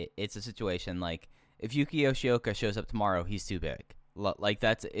mean, it's a situation like, if Yuki Yoshioka shows up tomorrow, he's too big. Like,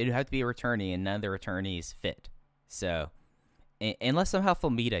 it'd have to be a returnee, and none of the returnees fit. So, unless somehow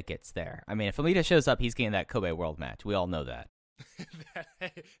Flamita gets there. I mean, if Flamita shows up, he's getting that Kobe World match. We all know that.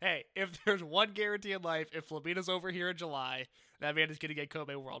 Hey, if there's one guarantee in life, if Flamita's over here in July, that man is going to get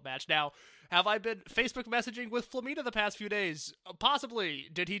Kobe World match. Now, have I been Facebook messaging with Flamita the past few days? Possibly.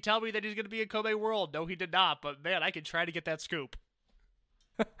 Did he tell me that he's going to be in Kobe World? No, he did not. But, man, I can try to get that scoop.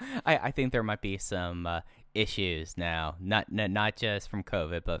 I think there might be some issues now, not just from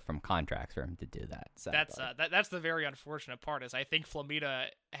COVID, but from contracts for him to do that. That's the very unfortunate part. Is I think Flamita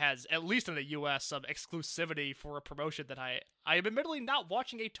has, at least in the U.S., some exclusivity for a promotion that I am admittedly not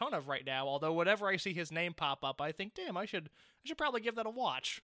watching a ton of right now. Although whenever I see his name pop up, I think, damn, I should probably give that a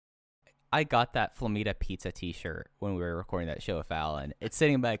watch. I got that Flamita pizza T-shirt when we were recording that show with Fallon. It's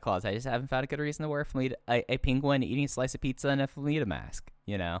sitting in my closet. I just haven't found a good reason to wear a penguin eating a slice of pizza and a Flamita mask.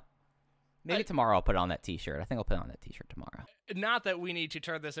 You know, maybe tomorrow I'll put on that T-shirt. I think I'll put on that T-shirt tomorrow. Not that we need to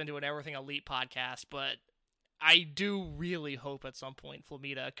turn this into an Everything Elite podcast, but I do really hope at some point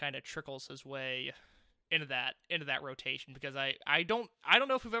Flamita kind of trickles his way into that rotation, because I don't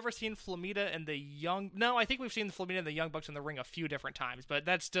know if we've ever seen Flamita and the Young. No, I think we've seen Flamita and the Young Bucks in the ring a few different times, but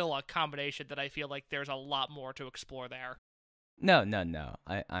that's still a combination that I feel like there's a lot more to explore there. No.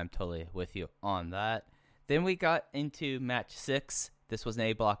 I'm totally with you on that. Then we got into match 6. This was an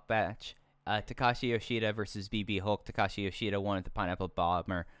A-block match. Takashi Yoshida versus BB Hulk. Takashi Yoshida won at the Pineapple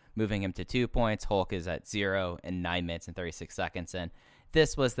Bomber, moving him to 2 points. Hulk is at 0 in 9 minutes and 36 seconds. And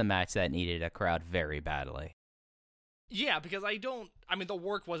this was the match that needed a crowd very badly. Yeah, because the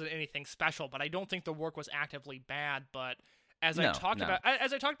work wasn't anything special, but I don't think the work was actively bad. But As I talked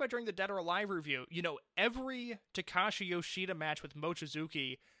about during the Dead or Alive review, every Takashi Yoshida match with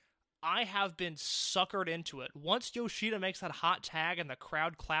Mochizuki, I have been suckered into it. Once Yoshida makes that hot tag and the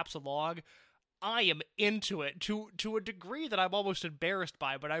crowd claps along, I am into it to a degree that I'm almost embarrassed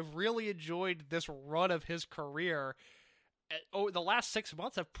by, but I've really enjoyed this run of his career. The last 6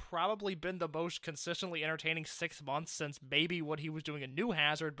 months have probably been the most consistently entertaining 6 months since maybe what he was doing in New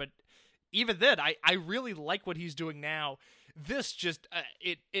Hazard, but even then, I really like what he's doing now. This just,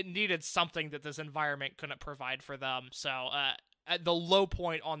 it needed something that this environment couldn't provide for them, so at the low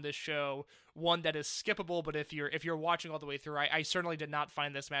point on this show, one that is skippable, but if you're watching all the way through, I certainly did not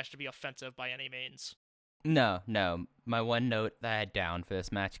find this match to be offensive by any means. No. My one note that I had down for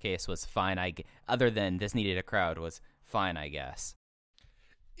this match case was fine. Other than this needed a crowd, was fine, I guess.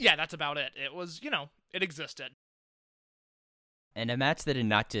 Yeah, that's about it. It was, it existed. And a match that did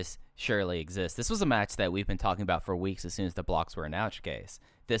not just surely exist. This was a match that we've been talking about for weeks as soon as the blocks were announced, case.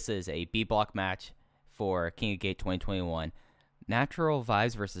 This is a B block match for King of Gate 2021. Natural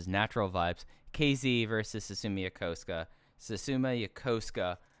Vibes versus Natural Vibes. KZ versus Susumu Yokosuka. Susumu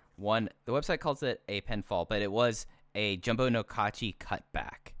Yokosuka won. The website calls it a pinfall, but it was a Jumbo no Kachi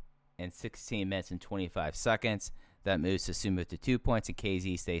cutback in 16 minutes and 25 seconds. That moves Susumu to 2 points, and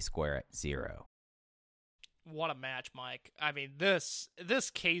KZ stays square at 0. What a match, Mike. I mean, this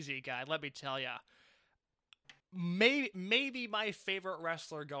KZ guy, let me tell ya, maybe my favorite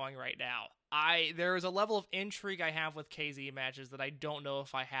wrestler going right now. There is a level of intrigue I have with KZ matches that I don't know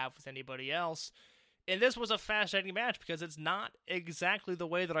if I have with anybody else. And this was a fascinating match because it's not exactly the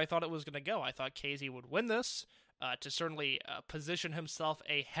way that I thought it was going to go. I thought KZ would win this to certainly position himself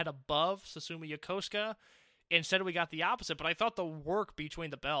a head above Susumu Yokosuka. Instead, we got the opposite, but I thought the work between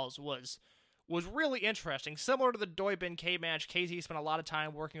the bells was really interesting. Similar to the Doi Ben-K match, KZ spent a lot of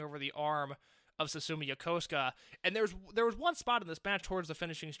time working over the arm of Susumu Yokosuka, and there was one spot in this match towards the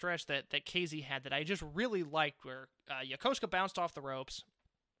finishing stretch that KZ had that I just really liked, where Yokosuka bounced off the ropes,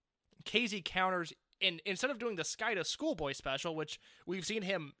 KZ counters, and instead of doing the Skida Schoolboy special, which we've seen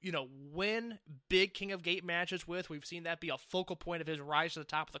him, win big King of Gate matches with, we've seen that be a focal point of his rise to the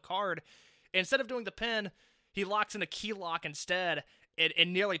top of the card, instead of doing the pin, he locks in a key lock instead,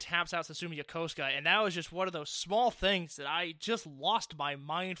 and nearly taps out Susumu Yokosuka, and that was just one of those small things that I just lost my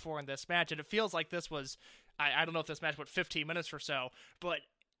mind for in this match, and it feels like this was, I don't know if this match went 15 minutes or so, but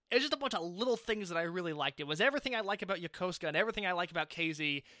it's just a bunch of little things that I really liked. It was everything I like about Yokosuka and everything I like about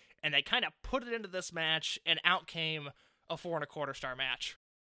KZ, and they kind of put it into this match, and out came a 4.25 star match.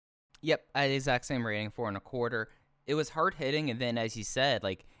 Yep, at the exact same rating, 4.25. It was hard hitting, and then as you said,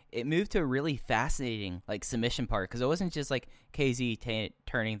 it moved to a really fascinating submission part, because it wasn't just KZ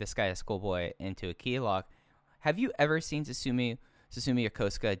turning this guy, a Schoolboy, into a key lock. Have you ever seen Susumu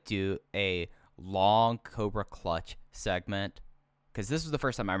Yokosuka do a long Cobra Clutch segment? Because this was the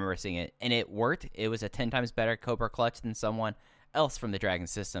first time I remember seeing it, and it worked. It was a 10 times better Cobra Clutch than someone else from the Dragon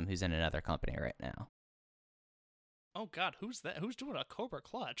System who's in another company right now. Oh God, who's that? Who's doing a Cobra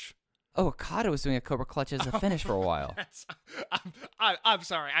Clutch? Oh, Okada was doing a Cobra Clutch as a finish for a while. I'm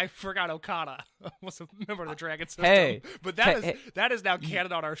sorry, I forgot Okada was a member of the Dragon System. Hey, but that is now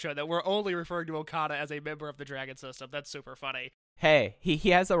canon on our show, that we're only referring to Okada as a member of the Dragon System. That's super funny. Hey, he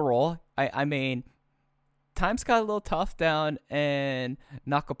has a role. I mean, times got a little tough down in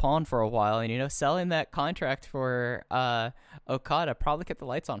Nakapon for a while, and selling that contract for Okada probably kept the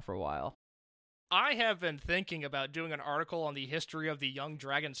lights on for a while. I have been thinking about doing an article on the history of the Young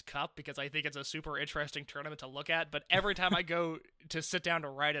Dragons Cup because I think it's a super interesting tournament to look at, but every time I go to sit down to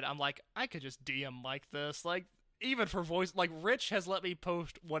write it, I'm like, I could just DM like this. Even for voice, Rich has let me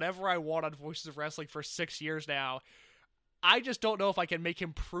post whatever I want on Voices of Wrestling for 6 years now. I just don't know if I can make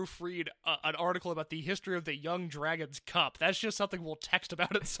him proofread an article about the history of the Young Dragons Cup. That's just something we'll text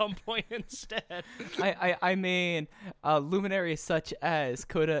about at some point instead. I mean, luminaries such as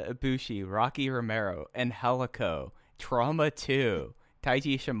Kota Ibushi, Rocky Romero, Angelico, Trauma 2,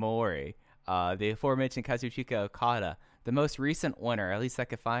 Taiji Ishimori, the aforementioned Kazuchika Okada, the most recent winner, at least I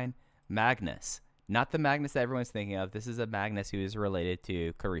could find, Magnus. Not the Magnus that everyone's thinking of. This is a Magnus who is related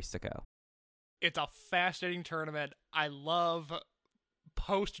to Karistako. It's a fascinating tournament. I love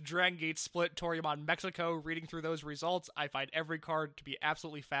post-Dragon Gate split Toriyama Mexico, reading through those results. I find every card to be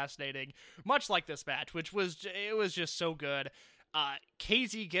absolutely fascinating, much like this match, which was just so good.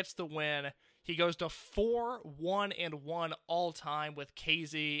 KZ gets the win. He goes to 4-1-1 all-time with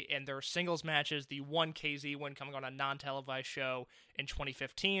KZ in their singles matches, the one KZ win coming on a non-televised show in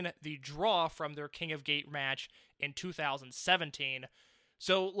 2015, the draw from their King of Gate match in 2017.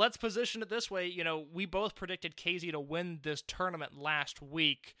 So let's position it this way. We both predicted KZ to win this tournament last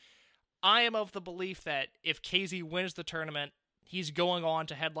week. I am of the belief that if KZ wins the tournament, he's going on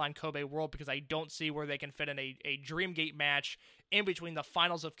to headline Kobe World, because I don't see where they can fit in a Dreamgate match in between the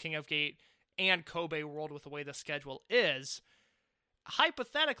finals of King of Gate and Kobe World with the way the schedule is.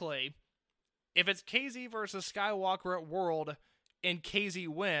 Hypothetically, if it's KZ versus Skywalker at World and KZ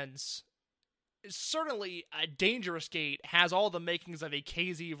wins, certainly a Dangerous Gate has all the makings of a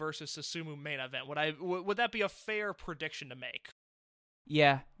KZ versus Susumu main event. Would that be a fair prediction to make?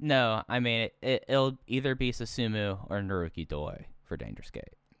 Yeah, no, I mean, it'll either be Susumu or Naruki Doi for Dangerous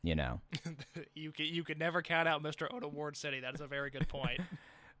Gate, you know? You could never count out Mr. Oda Ward City. That is a very good point.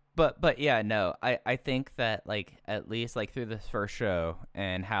 But yeah, no, I think that, like, at least, like, through this first show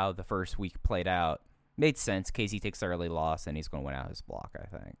and how the first week played out, made sense. KZ takes the early loss, and he's going to win out his block, I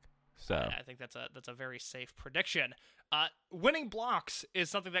think. So I think that's a very safe prediction. Winning blocks is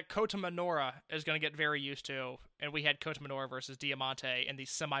something that Kota Minoura is going to get very used to, and we had Kota Minoura versus Diamante in the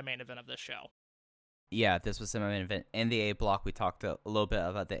semi-main event of this show. Yeah, this was semi-main event. In the A block, we talked a little bit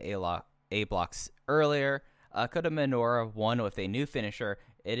about the A blocks earlier. Kota Minoura won with a new finisher.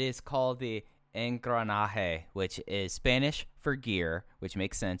 It is called the Engranaje, which is Spanish for gear, which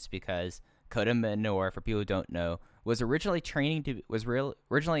makes sense because Kota Minoura, for people who don't know, was originally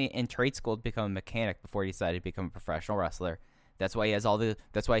originally in trade school to become a mechanic before he decided to become a professional wrestler. That's why he had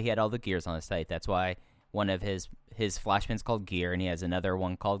all the gears on his site. That's why one of his flash pins called Gear, and he has another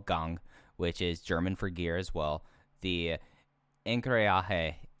one called Gang, which is German for gear as well. The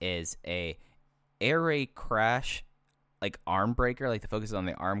Engranaje is a air raid crash, like arm breaker, like the focus is on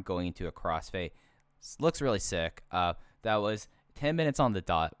the arm going into a crossfade. Looks really sick. That was 10 minutes on the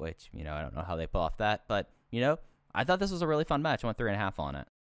dot, which, you know, I don't know how they pull off that, but, you know, I thought this was a really fun match. I went 3.5 on it.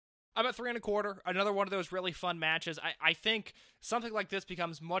 I'm at 3 1/4. Another one of those really fun matches. I think something like this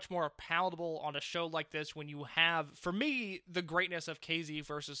becomes much more palatable on a show like this when you have, for me, the greatness of KZ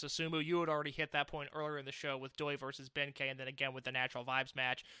versus Susumu. You had already hit that point earlier in the show with Doi versus Benkei, and then again with the Natural Vibes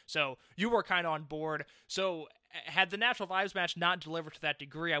match. So you were kind of on board. So had the Natural Vibes match not delivered to that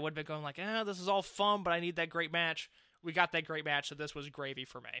degree, I would have been going like, this is all fun, but I need that great match. We got that great match, so this was gravy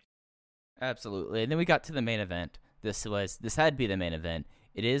for me. Absolutely. And then we got to the main event. This had to be the main event.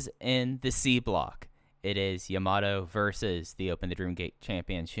 It is in the C block. It is Yamato versus the Open the Dream Gate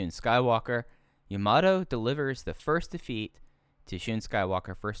champion Shun Skywalker. Yamato delivers the first defeat to Shun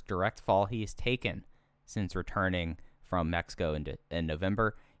Skywalker, first direct fall he has taken since returning from Mexico in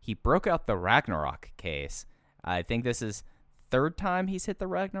November. He broke out the Ragnarok case. I think this is third time he's hit the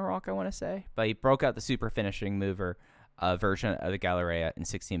Ragnarok, I want to say. But he broke out the super finishing mover version of the Galleria in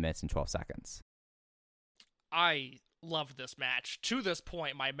 16 minutes and 12 seconds. I loved this match. To this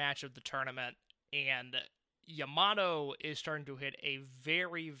point, my match of the tournament, and Yamato is starting to hit a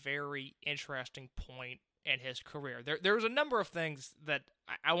very, very interesting point in his career. There's a number of things that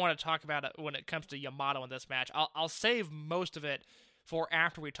I want to talk about when it comes to Yamato in this match. I'll save most of it for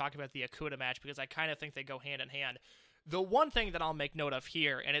after we talk about the Okuda match, because I kind of think they go hand in hand. The one thing that I'll make note of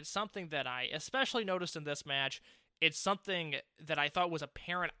here, and it's something that I especially noticed in this match, it's something that I thought was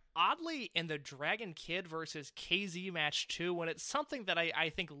apparent, oddly, in the Dragon Kid versus KZ match too, when it's something that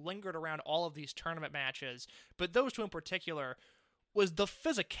I think lingered around all of these tournament matches, but those two in particular, was the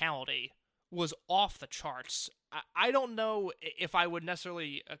physicality was off the charts. I don't know if I would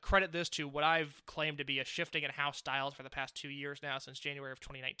necessarily credit this to what I've claimed to be a shifting in house styles for the past 2 years now, since January of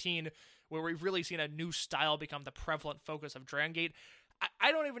 2019, where we've really seen a new style become the prevalent focus of Dragon Gate.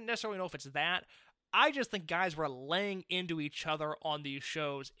 I don't even necessarily know if it's that. I just think guys were laying into each other on these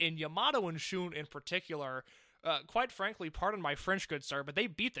shows. In Yamato and Shun in particular, quite frankly, pardon my French, good sir, but they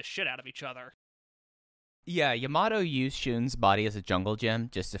beat the shit out of each other. Yeah, Yamato used Shun's body as a jungle gym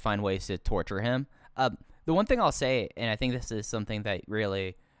just to find ways to torture him. The one thing I'll say, and I think this is something that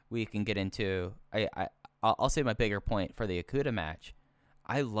really we can get into, I'll say my bigger point for the Okuda match.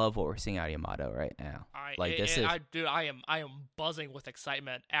 I love what we're seeing out of Yamato right now. I am buzzing with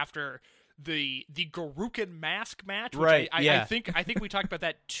excitement after the Garukin mask match, which right? I think we talked about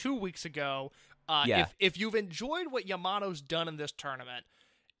that 2 weeks ago. If you've enjoyed what Yamato's done in this tournament,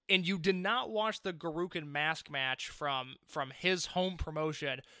 and you did not watch the Garukin mask match from his home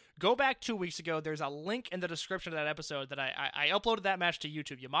promotion, go back 2 weeks ago. There's a link in the description of that episode that I uploaded that match to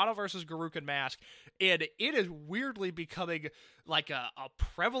YouTube, Yamato versus Garukin mask, and it is weirdly becoming like a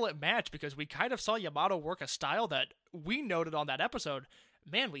prevalent match because we kind of saw Yamato work a style that we noted on that episode.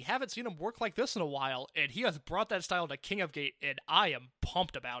 Man, we haven't seen him work like this in a while, and he has brought that style to King of Gate, and I am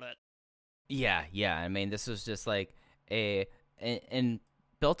pumped about it. Yeah. I mean, this was just like and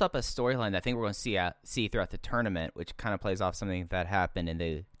built up a storyline that I think we're going to see throughout the tournament, which kind of plays off something that happened in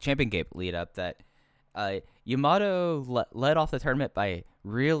the Champion Gate lead up, that Yamato led off the tournament by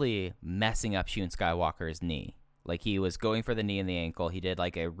really messing up Shun Skywalker's knee. Like, he was going for the knee and the ankle. He did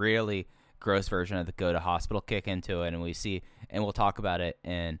like a really gross version of the go to hospital kick into it, and we'll talk about it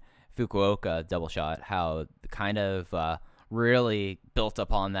in Fukuoka double shot, how kind of really built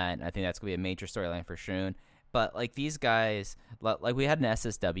upon that, and I think that's gonna be a major storyline for Shun. But like, these guys, like, we had an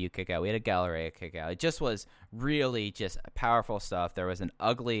SSW kick out, we had a Galleria kick out. It just was really just powerful stuff. There was an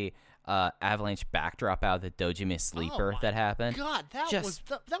ugly avalanche backdrop out of the Dojima sleeper that happened. God, that was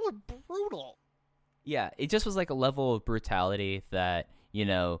brutal. Yeah, it just was like a level of brutality that, you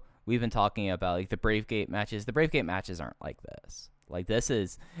know, we've been talking about, like the Brave Gate matches. The Brave Gate matches aren't like this. Like, this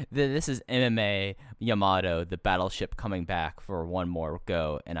is MMA Yamato, the battleship coming back for one more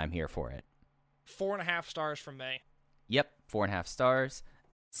go, and I'm here for it. 4.5 stars from me. Yep, 4.5 stars.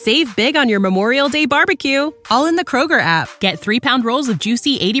 Save big on your Memorial Day barbecue, all in the Kroger app. Get 3-pound rolls of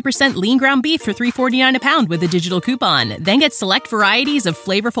juicy 80% lean ground beef for $3.49 a pound with a digital coupon. Then get select varieties of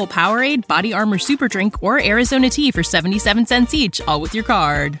flavorful Powerade, Body Armor Super Drink, or Arizona tea for 77 cents each, all with your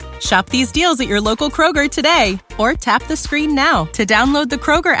card. Shop these deals at your local Kroger today, or tap the screen now to download the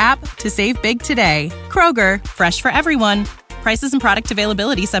Kroger app to save big today. Kroger, fresh for everyone. Prices and product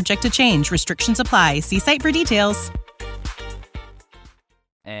availability subject to change. Restrictions apply. See site for details.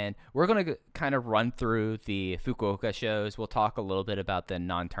 And we're going to kind of run through the Fukuoka shows. We'll talk a little bit about the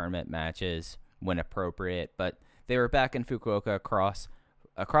non-tournament matches when appropriate. But they were back in Fukuoka across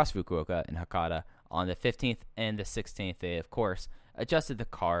Fukuoka and Hakata on the 15th and the 16th. They, of course, adjusted the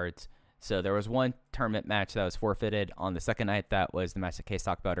cards. So there was one tournament match that was forfeited on the second night. That was the match that Case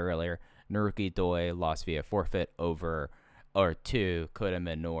talked about earlier. Naruki Doi lost via forfeit to Kota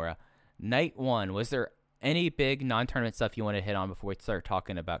Minoura. Night one, was there any big non-tournament stuff you want to hit on before we start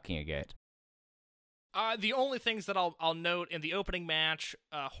talking about King of Gate? The only things that I'll note in the opening match,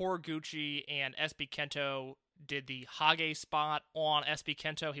 Horiguchi and SB Kento did the Hage spot on SB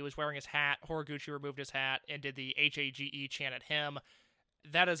Kento. He was wearing his hat. Horiguchi removed his hat and did the HAGE chant at him.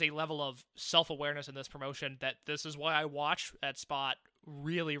 That is a level of self-awareness in this promotion that this is why I watch. That spot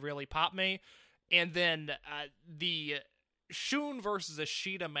really, really popped me. And then the Shun versus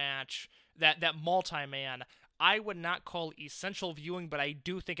Ishida match, that multi-man, I would not call essential viewing, but I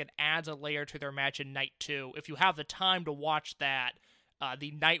do think it adds a layer to their match in night 2. If you have the time to watch that,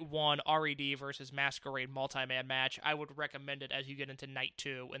 the night 1 RED versus Masquerade multi-man match, I would recommend it as you get into night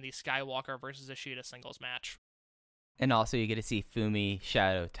 2 in the Skywalker versus Ishida singles match. And also you get to see Fumi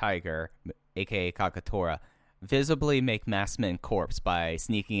Shadow Tiger, aka Kakatora, visibly make Maskman corpse by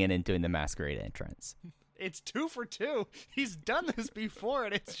sneaking in and doing the Masquerade entrance. It's 2 for 2. He's done this before,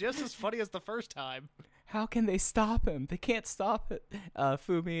 and it's just as funny as the first time. How can they stop him? They can't stop it.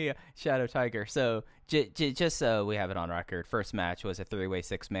 Fumi Shadow Tiger. So just so we have it on record, first match was a 3-way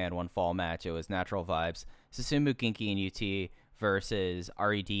 6-man 1-fall match. It was Natural Vibes, Susumu Ginki and UT versus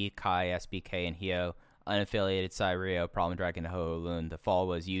RED, Kai, SBK, and Hyo. Unaffiliated Cyrio, Problem Dragon, and Ho-Ho-Lun. The fall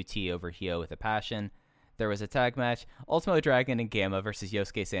was UT over Hyo with a passion. There was a tag match, Ultimo Dragon and Gamma versus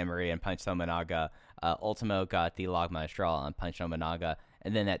Yosuke Samari and Punch Tominaga. Ultimo got the Log Maestral on Punch Tominaga.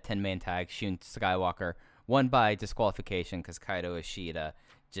 And then that 10-man tag, Shun Skywalker, won by disqualification because Kaito Ishida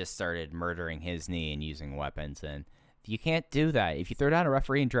just started murdering his knee and using weapons. And you can't do that. If you throw down a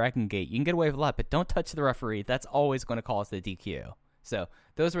referee in Dragon Gate, you can get away with a lot, but don't touch the referee. That's always going to cause the DQ. So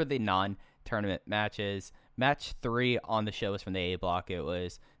those were the non-tournament matches. Match 3 on the show was from the A block. It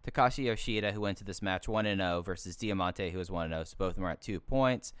was Takashi Yoshida, who went to this match 1-0, versus Diamante, who was 1-0. So both of them were at 2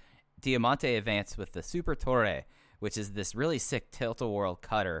 points. Diamante advanced with the Super Torre, which is this really sick tilt-a-whirl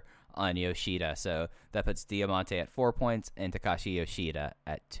cutter on Yoshida. So that puts Diamante at 4 points and Takashi Yoshida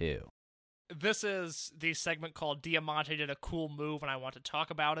at 2. This is the segment called Diamante did a cool move, and I want to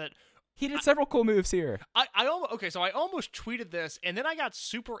talk about it. He did several cool moves here. So I almost tweeted this, and then I got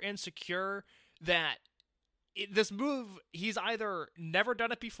super insecure that this move, he's either never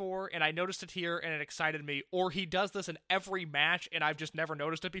done it before, and I noticed it here, and it excited me, or he does this in every match, and I've just never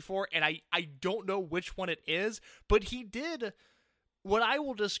noticed it before, and I don't know which one it is, but he did what I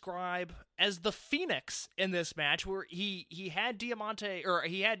will describe as the Phoenix in this match, where he had Diamante, or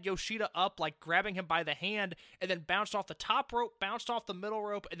he had Yoshida up, like grabbing him by the hand, and then bounced off the top rope, bounced off the middle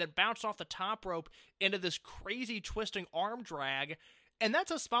rope, and then bounced off the top rope into this crazy twisting arm drag. And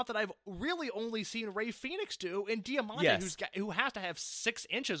that's a spot that I've really only seen Rey Fenix do, and Diamante, yes, who has to have 6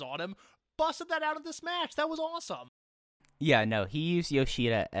 inches on him, busted that out of this match. That was awesome. Yeah, no, he used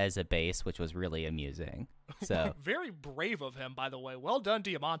Yoshida as a base, which was really amusing. So very brave of him, by the way. Well done,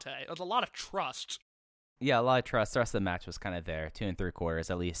 Diamante. It was a lot of trust. Yeah, a lot of trust. The rest of the match was kind of there, 2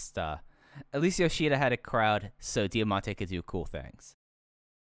 3/4. At least Yoshida had a crowd, so Diamante could do cool things.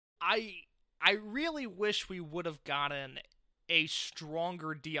 I really wish we would have gotten a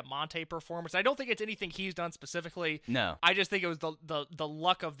stronger Diamante performance. I don't think it's anything he's done specifically. No. I just think it was the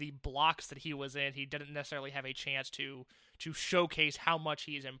luck of the blocks that he was in. He didn't necessarily have a chance to showcase how much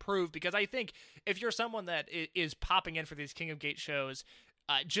he's improved, because I think if you're someone that is popping in for these King of Gate shows,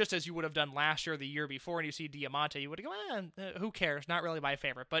 just as you would have done last year or the year before, and you see Diamante, you would go, who cares? Not really my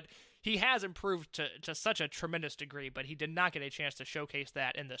favorite. But he has improved to such a tremendous degree, but he did not get a chance to showcase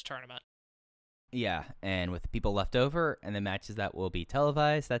that in this tournament. Yeah, and with the people left over and the matches that will be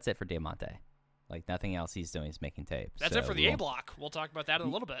televised, that's it for Diamante. Like, nothing else he's doing is making tapes. That's it for the A block. We'll talk about that in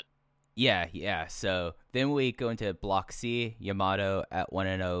a little bit. Yeah. So then we go into Block C. Yamato at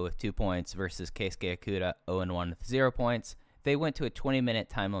 1-0 with 2 points versus Keisuke Okuda 0-1 with 0 points. They went to a 20-minute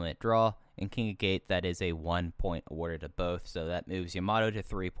time limit draw. In King of Gate, that is a 1 point awarded to both. So that moves Yamato to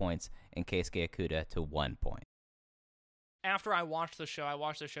 3 points and Keisuke Okuda to 1 point. After I watched the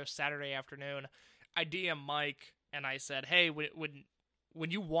show Saturday afternoon, I DM Mike and I said, hey,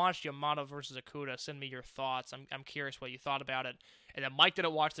 when you watched Yamato versus Okuda, send me your thoughts. I'm curious what you thought about it. And then Mike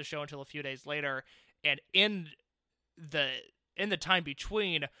didn't watch the show until a few days later, and in the time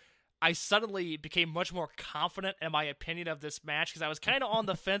between, I suddenly became much more confident in my opinion of this match, because I was kind of on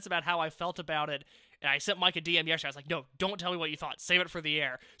the fence about how I felt about it, and I sent Mike a DM yesterday. I was like, no, don't tell me what you thought. Save it for the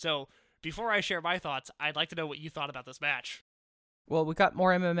air. So before I share my thoughts, I'd like to know what you thought about this match. Well, we got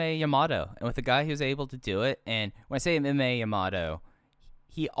more MMA Yamato, and with a guy who's able to do it, and when I say MMA Yamato,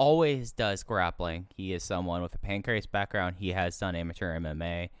 he always does grappling. He is someone with a pancreas background. He has done amateur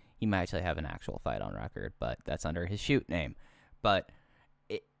MMA. He might actually have an actual fight on record, but that's under his shoot name. But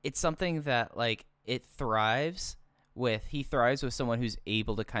it's something that, like, he thrives with someone who's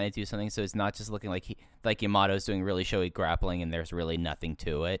able to kind of do something, so it's not just looking like Yamato's doing really showy grappling and there's really nothing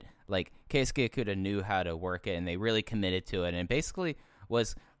to it. Like, Keisuke Okuda knew how to work it, and they really committed to it, and basically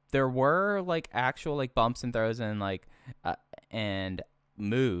there were, like, actual, like, bumps and throws and, like, and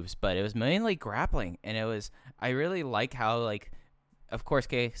moves, but it was mainly grappling, and I really like how, like, of course,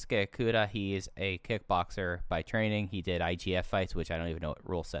 Keisuke Okuda, he is a kickboxer by training. He did IGF fights, which I don't even know what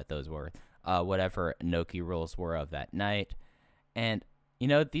rule set those were. Whatever Inoki rules were of that night. And,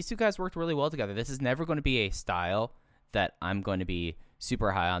 these two guys worked really well together. This is never going to be a style that I'm going to be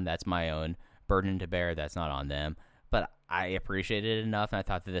super high on. That's my own burden to bear. That's not on them. But I appreciated it enough, and I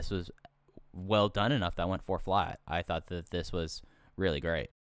thought that this was well done enough that I went 4 flat. I thought that this was really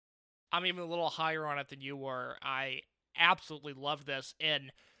great. I'm even a little higher on it than you were. I absolutely love this,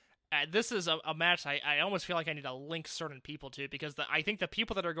 and this is a match I almost feel like I need to link certain people to, because I think the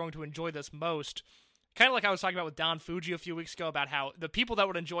people that are going to enjoy this most, kind of like I was talking about with Don Fuji a few weeks ago, about how the people that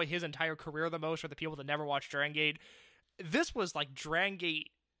would enjoy his entire career the most are the people that never watched Dragon Gate. This was like Dragon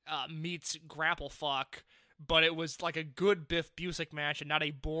Gate meets Grapple Fuck, but it was like a good Biff Busick match and not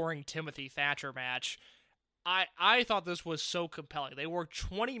a boring Timothy Thatcher match. I thought this was so compelling. They worked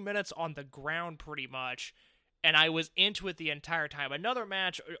 20 minutes on the ground pretty much, and I was into it the entire time. Another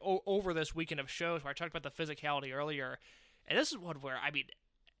match over this weekend of shows where I talked about the physicality earlier, and this is one where, I mean,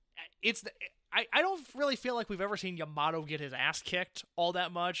 I don't really feel like we've ever seen Yamato get his ass kicked all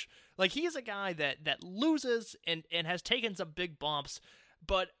that much. Like, he is a guy that loses and has taken some big bumps,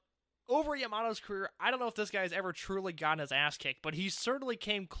 but over Yamato's career, I don't know if this guy's ever truly gotten his ass kicked, but he certainly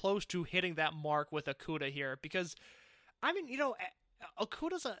came close to hitting that mark with Okuda here, because, I mean,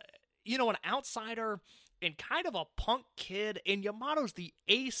 Okuda's an outsider and kind of a punk kid, and Yamato's the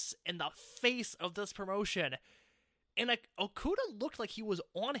ace and the face of this promotion. And Okuda looked like he was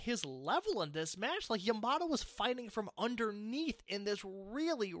on his level in this match. Like, Yamato was fighting from underneath in this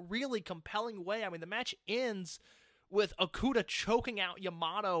really, really compelling way. I mean, the match ends with Okuda choking out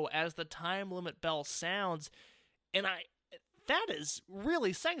Yamato as the time limit bell sounds. And that is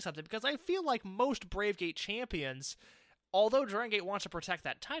really saying something, because I feel like most Brave Gate champions, although Dragon Gate wants to protect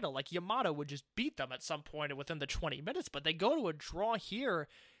that title, like, Yamato would just beat them at some point within the 20 minutes, but they go to a draw here,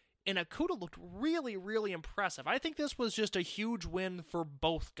 and Okuda looked really, really impressive. I think this was just a huge win for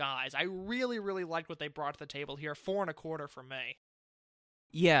both guys. I really, really liked what they brought to the table here. 4 1/4 for me.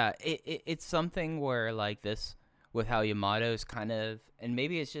 Yeah, it's something where, like, this, with how Yamato's kind of, and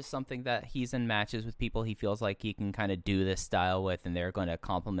maybe it's just something that he's in matches with people he feels like he can kind of do this style with, and they're going to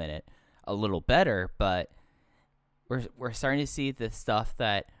complement it a little better, but we're starting to see the stuff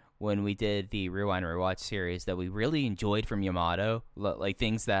that when we did the Rewind Rewatch series that we really enjoyed from Yamato, like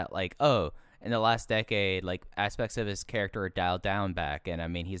things that, like, in the last decade, like, aspects of his character are dialed down back, and I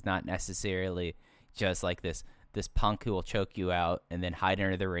mean, he's not necessarily just like this punk who will choke you out and then hide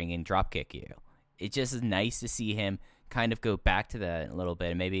under the ring and drop kick you. It just is nice to see him kind of go back to that a little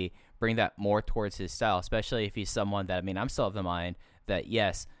bit and maybe bring that more towards his style, especially if he's someone that, I mean, I'm still of the mind that,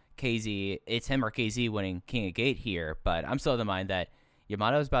 yes, KZ, it's him or KZ winning King of Gate here, but I'm still of the mind that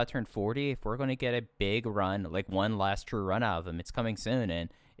Yamato's about to turn 40. If we're going to get a big run, like one last true run out of him, it's coming soon,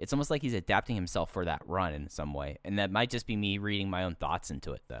 and it's almost like he's adapting himself for that run in some way, and that might just be me reading my own thoughts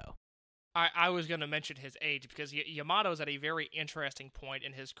into it, though. I was going to mention his age because Yamato's at a very interesting point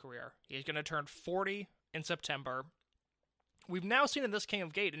in his career. He's going to turn 40 in September. We've now seen in this King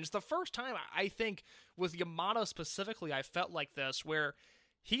of Gate, and it's the first time, I think, with Yamato specifically, I felt like this, where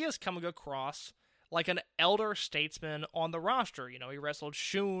he is coming across like an elder statesman on the roster. You know, he wrestled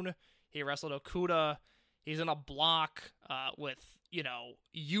Shun, he wrestled Okuda, he's in a block with, you know,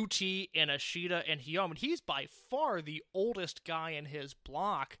 UT and Ishida and Hiyomu. He's by far the oldest guy in his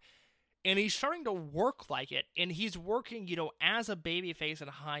block, and he's starting to work like it, and he's working, you know, as a babyface and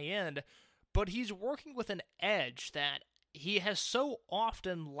high end, but he's working with an edge that he has so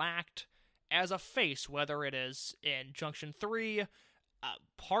often lacked as a face, whether it is in Junction 3,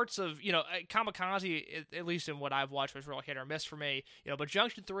 parts of, you know, Kamikaze, at least in what I've watched, was real hit or miss for me, you know, but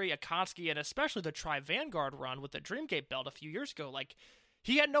Junction 3, Akatsuki, and especially the Tri-Vanguard run with the Dreamgate belt a few years ago, like,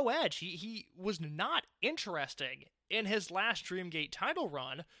 he had no edge. He was not interesting in his last Dreamgate title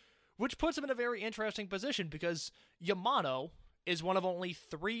run, which puts him in a very interesting position because Yamato is one of only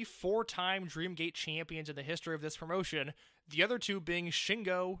 3 4-time Dreamgate champions in the history of this promotion, the other two being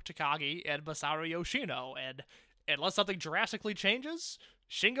Shingo Takagi and Masaru Yoshino, and unless something drastically changes,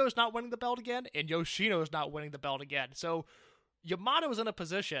 Shingo's not winning the belt again, and Yoshino's not winning the belt again. So Yamato is in a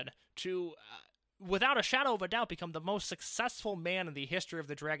position to, without a shadow of a doubt, become the most successful man in the history of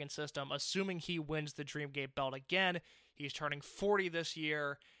the Dragon system, assuming he wins the Dreamgate belt again. He's turning 40 this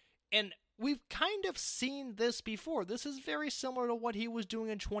year, and we've kind of seen this before. This is very similar to what he was doing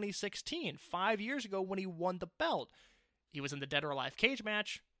in 2016, 5 years ago when he won the belt. He was in the Dead or Alive cage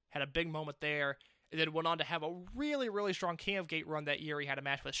match, had a big moment there, and then went on to have a really, really strong King of Gate run that year. He had a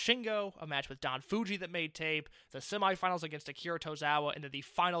match with Shingo, a match with Don Fuji that made tape, the semifinals against Akira Tozawa, and then the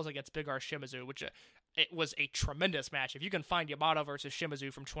finals against Big R Shimizu, which it was a tremendous match. If you can find Yamato versus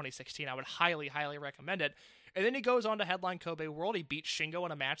Shimizu from 2016, I would highly, highly recommend it. And then he goes on to headline Kobe World. He beat Shingo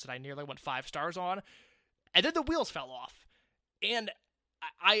in a match that I nearly went 5 stars on. And then the wheels fell off. And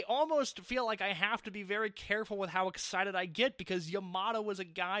I almost feel like I have to be very careful with how excited I get because Yamato is a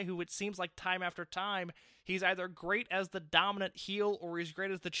guy who, it seems like time after time, he's either great as the dominant heel or he's great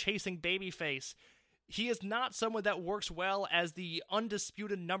as the chasing babyface. He is not someone that works well as the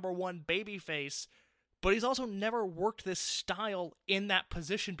undisputed #1 babyface, but he's also never worked this style in that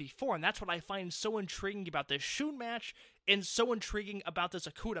position before, and that's what I find so intriguing about this Shun match and so intriguing about this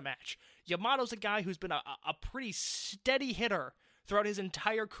Okuda match. Yamato's a guy who's been a pretty steady hitter throughout his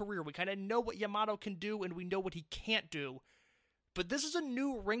entire career. We kind of know what Yamato can do, and we know what he can't do. But this is a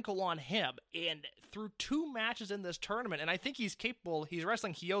new wrinkle on him, and through 2 matches in this tournament, and I think he's capable, he's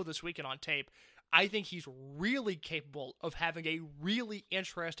wrestling Hyo this weekend on tape, I think he's really capable of having a really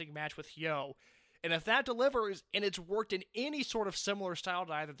interesting match with Hyo. And if that delivers, and it's worked in any sort of similar style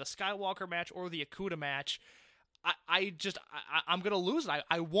to either the Skywalker match or the Okuda match, I'm going to lose it.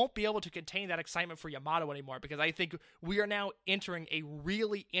 I won't be able to contain that excitement for Yamato anymore because I think we are now entering a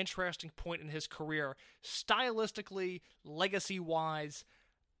really interesting point in his career, stylistically, legacy-wise.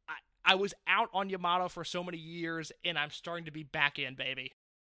 I was out on Yamato for so many years, and I'm starting to be back in, baby.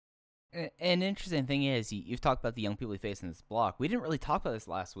 An interesting thing is, you've talked about the young people he faced in this block. We didn't really talk about this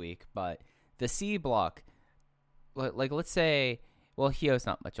last week, but the C block, like let's say, well, Hyo's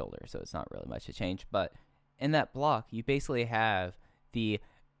not much older, so it's not really much to change, but in that block, you basically have the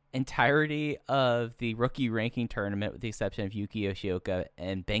entirety of the rookie ranking tournament with the exception of Yuki Yoshioka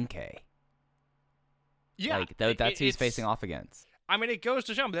and Benkei. Yeah. That's who he's facing off against. I mean, it goes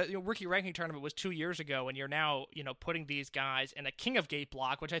to show that rookie ranking tournament was 2 years ago, and you're now, putting these guys in a King of Gate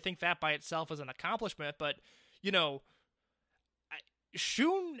block, which I think that by itself is an accomplishment, but,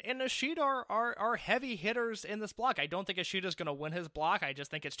 Shun and Ishida are heavy hitters in this block. I don't think Ishida's going to win his block. I just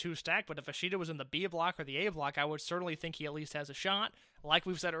think it's too stacked. But if Ishida was in the B block or the A block, I would certainly think he at least has a shot. Like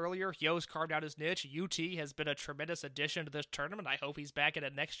we've said earlier, Hyo's carved out his niche. UT has been a tremendous addition to this tournament. I hope he's back in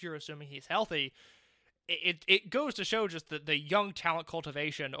it next year, assuming he's healthy. It goes to show just the young talent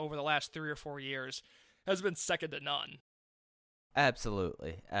cultivation over the last 3 or 4 years has been second to none.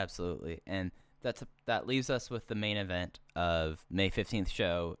 Absolutely. And that leaves us with the main event of May 15th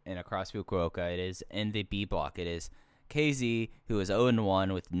show in Across Fukuoka. It is in the B block. It is KZ, who is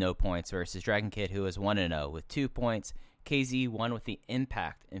 0-1 with no points, versus Dragon Kid, who is 1-0 with 2 points. KZ won with the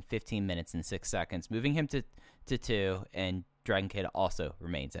impact in 15 minutes and 6 seconds, moving him to 2, and Dragon Kid also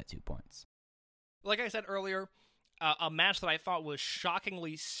remains at 2 points. Like I said earlier, a match that I thought was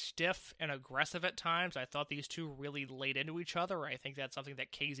shockingly stiff and aggressive at times. I thought these two really laid into each other. I think that's something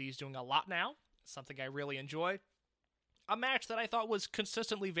that KZ is doing a lot now. Something I really enjoy. A match that I thought was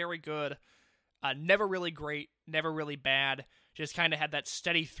consistently very good. Never really great, never really bad. Just kind of had that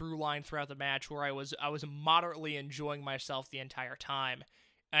steady through line throughout the match where I was moderately enjoying myself the entire time.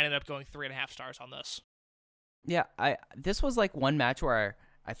 I ended up going 3.5 stars on this. Yeah, this was like one match where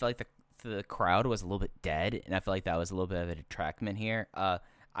I felt like the crowd was a little bit dead, and I feel like that was a little bit of a detractment here.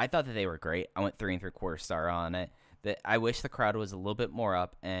 I thought that they were great. I went 3.75 star on it. That I wish the crowd was a little bit more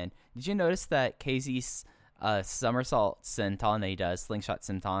up. And did you notice that KZ's somersault senton that he does, slingshot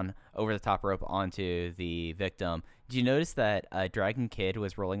senton, over the top rope onto the victim? Did you notice that Dragon Kid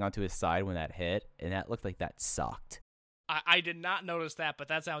was rolling onto his side when that hit, and that looked like that sucked? I did not notice that, but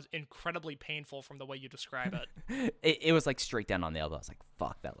that sounds incredibly painful from the way you describe it. It was like straight down on the elbow. I was like,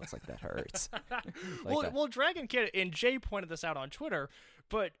 fuck, that looks like that hurts. Well, Dragon Kid, and Jay pointed this out on Twitter,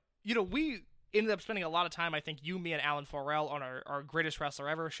 but, we ended up spending a lot of time, I think you, me, and Alan Forel on our Greatest Wrestler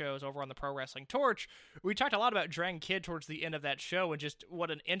Ever shows over on the Pro Wrestling Torch. We talked a lot about Dragon Kid towards the end of that show and just what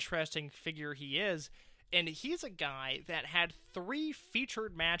an interesting figure he is. And he's a guy that had 3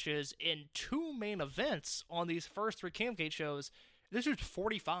 featured matches in 2 main events on these first 3 King of Gate shows. This was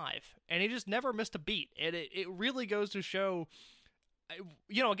 45, and he just never missed a beat. And it really goes to show,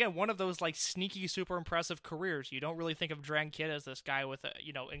 again, one of those like sneaky, super impressive careers. You don't really think of Dragon Kid as this guy with,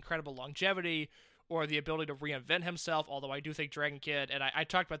 incredible longevity or the ability to reinvent himself, although I do think Dragon Kid, and I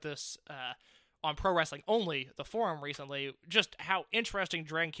talked about this on Pro Wrestling Only, the forum recently, just how interesting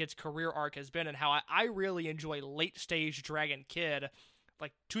Dragon Kid's career arc has been and how I really enjoy late-stage Dragon Kid,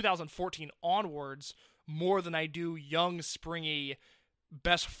 like 2014 onwards, more than I do young, springy,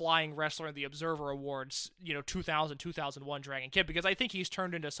 best flying wrestler in the Observer Awards, 2000, 2001 Dragon Kid, because I think he's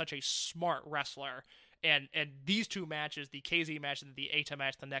turned into such a smart wrestler. And these 2 matches, the KZ match and the Eita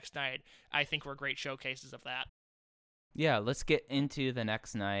match the next night, I think were great showcases of that. Yeah, let's get into the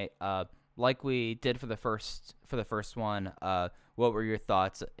next night. Like we did for the first one, what were your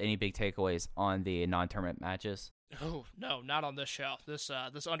thoughts? Any big takeaways on the non-tournament matches? Oh no, not on this show. This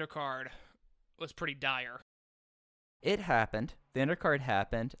undercard was pretty dire. It happened. The undercard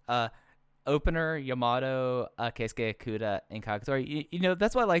happened. Opener Yamato, Keisuke Okuda, and Kagetora.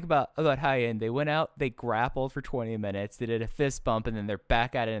 That's what I like about High End. They went out, they grappled for 20 minutes, they did a fist bump, and then they're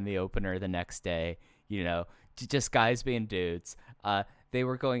back at it in the opener the next day. Just guys being dudes. They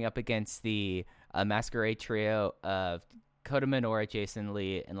were going up against the Masquerade trio of Kota Minoura, Jason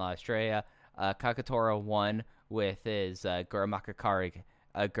Lee, and La Estrella. Kagetora won with his Guri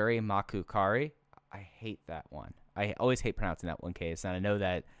Makukari. I hate that one. I always hate pronouncing that one, Case, and I know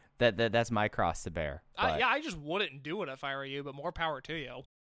that's my cross to bear. I just wouldn't do it if I were you, but more power to you.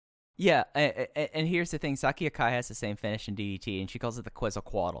 Yeah, and here's the thing. Saki Akai has the same finish in DDT, and she calls it the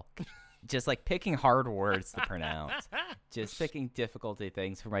Quetzalcoatl. Just like picking hard words to pronounce. Just picking difficulty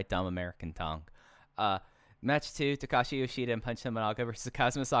things for my dumb American tongue. Match 2, Takashi Yoshida and Punch Tominaga versus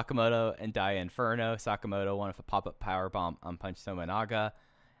Kazuma Sakamoto and Dia Inferno. Sakamoto won with a pop-up powerbomb on Punch Tominaga.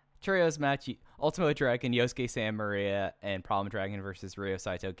 Trios match, Ultimo Dragon, Yosuke Santa Maria, and Problem Dragon versus Ryo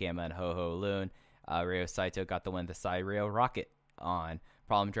Saito, Gamma, and Ho-Ho Loon. Ryo Saito got the win with the Cyrio Rocket on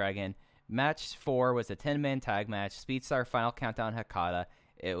Problem Dragon. Match 4 was a 10-man tag match, Speedstar Final Countdown Hakata.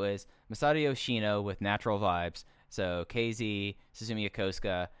 It was Masato Yoshino with Natural Vibes. So KZ, Suzumi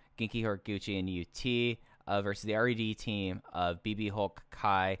Yokosuka, Genki Horiguchi, and UT versus the RED team of BB Hulk,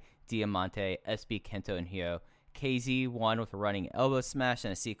 Kai, Diamante, SB Kento, and Hyo. KZ won with a running elbow smash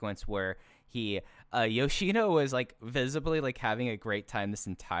in a sequence where Yoshino was like visibly like having a great time this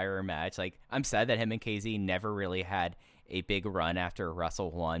entire match. Like, I'm sad that him and KZ never really had a big run after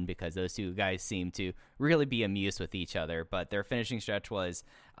Wrestle 1 because those two guys seem to really be amused with each other. But their finishing stretch was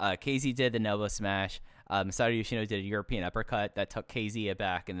KZ did the elbow smash, Masato Yoshino did a European uppercut that took KZ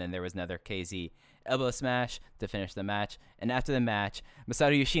aback, and then there was another KZ elbow smash to finish the match. And after the match,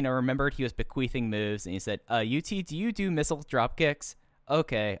 Masato Yoshino remembered he was bequeathing moves, and he said, UT, do you do missile drop kicks?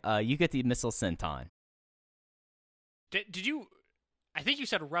 Okay, you get the missile senton. Did you, I think you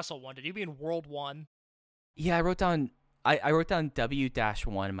said Wrestle 1, did you mean World 1? Yeah, I wrote down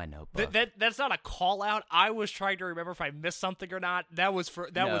W-1 in my notebook. That's not a call out. I was trying to remember if I missed something or not. That was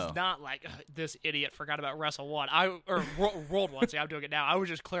not like this idiot forgot about Wrestle 1. Or World 1. See, I'm doing it now. I was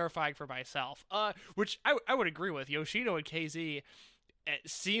just clarifying for myself. Which I would agree with. Yoshino and KZ, it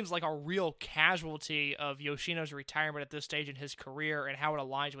seems like a real casualty of Yoshino's retirement at this stage in his career and how it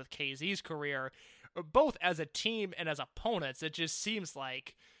aligns with KZ's career, both as a team and as opponents. It just seems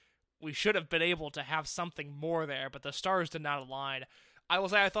like we should have been able to have something more there, but the stars did not align. I will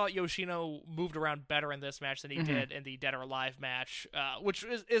say I thought Yoshino moved around better in this match than he did in the Dead or Alive match, which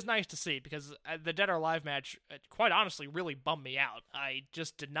is nice to see, because the Dead or Alive match, quite honestly, really bummed me out. I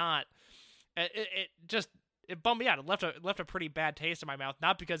just did not... It bummed me out. It left a pretty bad taste in my mouth,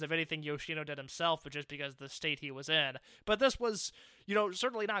 not because of anything Yoshino did himself, but just because of the state he was in. But this was,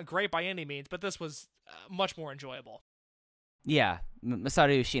 certainly not great by any means, but this was much more enjoyable. Yeah,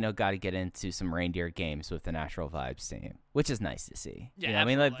 Masato Yoshino got to get into some reindeer games with the Natural Vibes team, which is nice to see. Yeah, I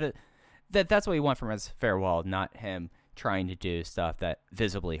mean, like that's what you want from his farewell, not him trying to do stuff that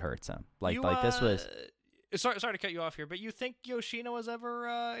visibly hurts him. Like this was. Sorry to cut you off here, but you think Yoshino has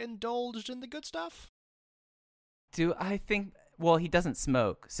ever indulged in the good stuff? Do I think? Well, he doesn't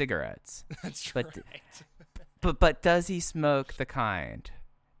smoke cigarettes. That's right. But does he smoke the kind?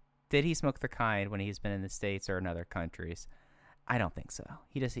 Did he smoke the kind when he's been in the States or in other countries? I don't think so.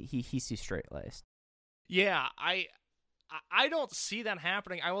 He does. He's too straight laced. Yeah, I don't see that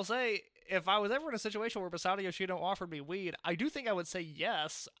happening. I will say, if I was ever in a situation where Masato Yoshino offered me weed, I do think I would say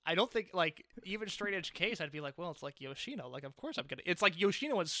yes. I don't think, like, even straight edge case, I'd be like, well, it's like Yoshino. Like, of course I'm gonna. It's like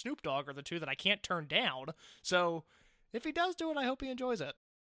Yoshino and Snoop Dogg are the two that I can't turn down. So, if he does do it, I hope he enjoys it.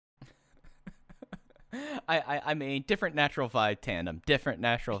 I mean, different natural vibe tandem.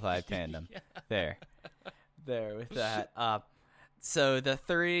 Yeah. There with that. So the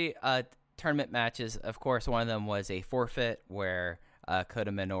three tournament matches, of course, one of them was a forfeit where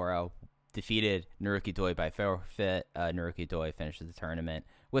Kota Minoura defeated Naruki Doi by forfeit. Naruki Doi finishes the tournament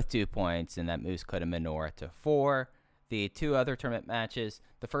with 2 points, and that moves Kota Minoura to 4. The two other tournament matches,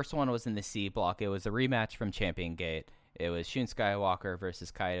 the first one was in the C block. It was a rematch from Champion Gate. It was Shun Skywalker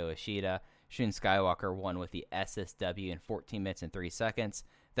versus Kaito Ishida. Shun Skywalker won with the SSW in 14 minutes and 3 seconds.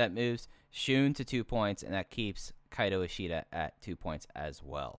 That moves Shun to 2 points, and that keeps Kaito Ishida at 2 points as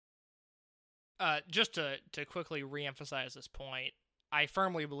well. Just to quickly reemphasize this point, I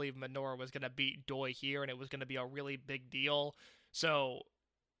firmly believe Minoura was going to beat Doi here, and it was going to be a really big deal. So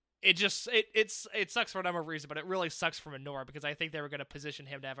it sucks for a number of reasons, but it really sucks for Minoura because I think they were going to position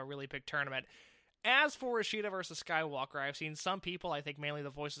him to have a really big tournament. As for Ishida versus Skywalker, I've seen some people, I think mainly the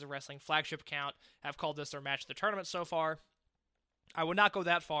Voices of Wrestling flagship account, have called this their match of the tournament so far. I would not go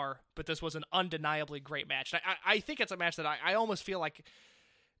that far, but this was an undeniably great match. I think it's a match that I almost feel like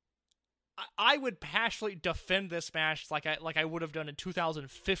I would passionately defend this match like I would have done in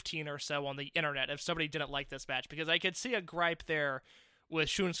 2015 or so on the internet if somebody didn't like this match, because I could see a gripe there with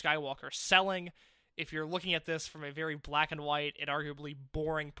Shun Skywalker selling. If you're looking at this from a very black and white and arguably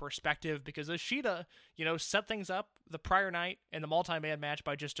boring perspective, because Ishida, set things up the prior night in the multi-man match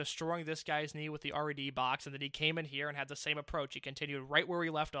by just destroying this guy's knee with the RED box, and then he came in here and had the same approach. He continued right where he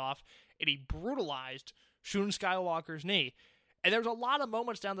left off, and he brutalized Shun Skywalker's knee. And there's a lot of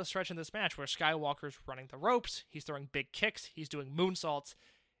moments down the stretch in this match where Skywalker's running the ropes, he's throwing big kicks, he's doing moonsaults,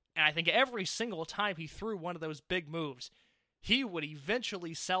 and I think every single time he threw one of those big moves, he would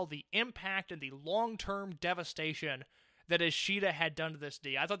eventually sell the impact and the long-term devastation that Ishida had done to this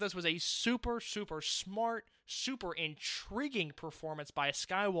knee. I thought this was a super, super smart, super intriguing performance by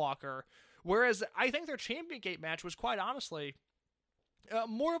Skywalker, whereas I think their Champion Gate match was quite honestly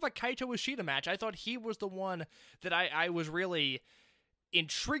more of a Kaito Ishida match. I thought he was the one that I was really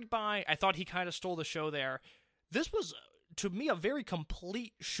intrigued by. I thought he kind of stole the show there. This was, to me, a very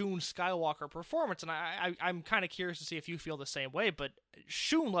complete Shun Skywalker performance, and I'm kind of curious to see if you feel the same way, but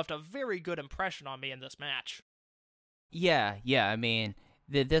Shun left a very good impression on me in this match. Yeah, I mean,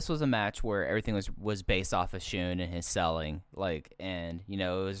 this was a match where everything was based off of Shun and his selling, and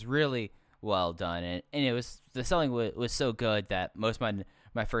it was really well done, and it was, the selling was so good that most of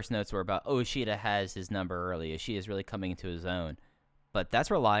my first notes were about, Ishida has his number early, Ishida's really coming into his own, but that's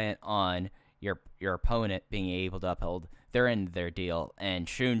reliant on your opponent being able to uphold their end of their deal, and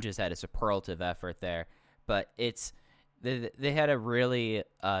Shun just had a superlative effort there, but they had a really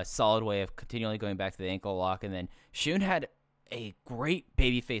solid way of continually going back to the ankle lock, and then Shun had a great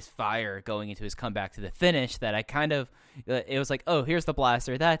babyface fire going into his comeback to the finish that I kind of, it was like, oh, here's the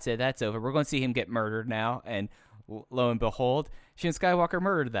blaster, that's it, that's over, we're going to see him get murdered now, and lo and behold, Shun Skywalker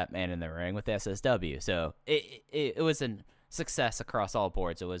murdered that man in the ring with the SSW, so it was a success across all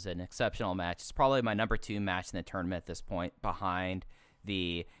boards. It was an exceptional match. It's probably my number 2 match in the tournament at this point, behind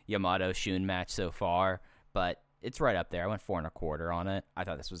the Yamato Shun match so far, but it's right up there. I went 4 1/4 on it. I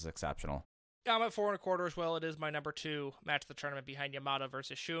thought this was exceptional. Yeah, I'm at 4 1/4 as well. It is my number 2 match of the tournament behind Yamato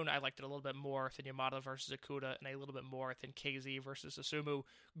versus Shun. I liked it a little bit more than Yamato versus Okuda, and a little bit more than KZ versus Susumu.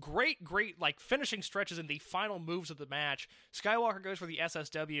 Great, finishing stretches in the final moves of the match. Skywalker goes for the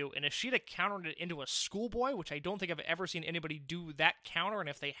SSW, and Ishida countered it into a schoolboy, which I don't think I've ever seen anybody do that counter, and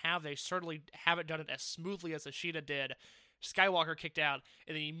if they have, they certainly haven't done it as smoothly as Ishida did. Skywalker kicked out,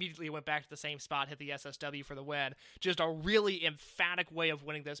 and then he immediately went back to the same spot, hit the SSW for the win. Just a really emphatic way of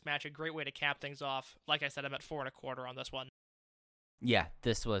winning this match, a great way to cap things off. Like I said, I'm at 4.25 on this one. Yeah,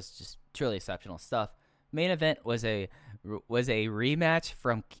 this was just truly exceptional stuff. Main event was a rematch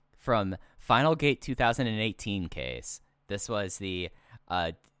from Final Gate 2018 case. This was the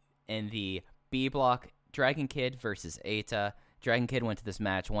in the B block, Dragon Kid versus Eita. Dragon Kid went to this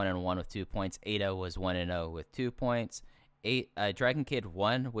match 1-1 with 2 points. Eita was 1-0 with 2 points. Dragon Kid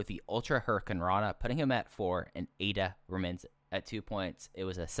won with the Ultra Hurricane Rana, putting him at 4, and Eita remains at 2 points. It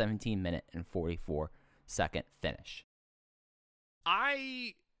was a 17-minute and 44-second finish.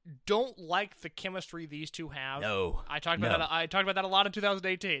 I don't like the chemistry these two have. No. I talked about that a lot in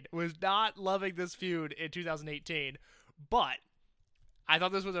 2018. Was not loving this feud in 2018, but I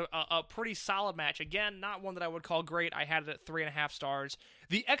thought this was a pretty solid match. Again, not one that I would call great. I had it at 3.5 stars.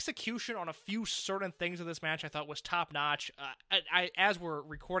 The execution on a few certain things of this match I thought was top-notch. As we're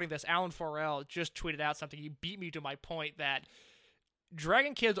recording this, Alan Forel just tweeted out something. He beat me to my point that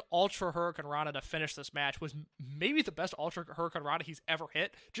Dragon Kid's Ultra Hurricane Rana to finish this match was maybe the best Ultra Hurricane Rana he's ever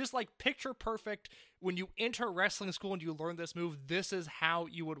hit. Just like picture perfect. When you enter wrestling school and you learn this move, this is how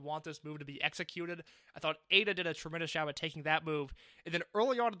you would want this move to be executed. I thought Eita did a tremendous job at taking that move. And then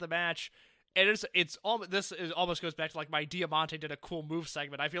early on in the match, this almost goes back to like my Diamante did a cool move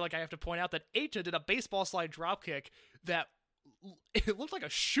segment. I feel like I have to point out that Eita did a baseball slide dropkick that it looked like a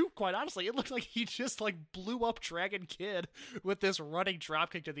shoot, quite honestly. It looked like he just like blew up Dragon Kid with this running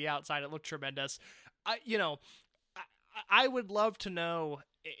dropkick to the outside. It looked tremendous. I would love to know,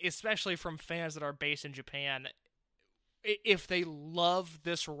 especially from fans that are based in Japan, if they love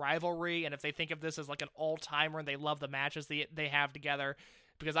this rivalry and if they think of this as like an all-timer and they love the matches they have together,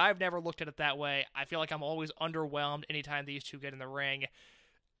 because I've never looked at it that way. I feel like I'm always underwhelmed anytime these two get in the ring.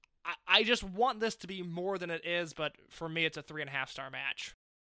 I just want this to be more than it is, but for me, it's a 3.5 star match.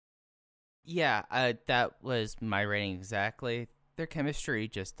 Yeah, that was my rating exactly. Their chemistry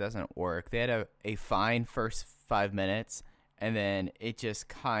just doesn't work. They had a fine first 5 minutes, and then it just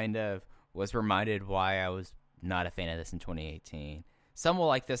kind of was reminded why I was not a fan of this in 2018. Some will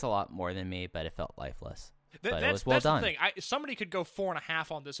like this a lot more than me, but it felt lifeless. But it was well done. That's the thing. Somebody could go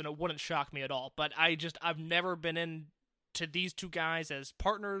 4.5 on this, and it wouldn't shock me at all. But I've never been into these two guys as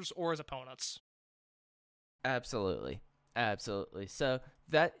partners or as opponents. Absolutely. So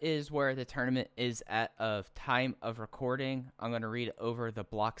that is where the tournament is at of time of recording. I'm going to read over the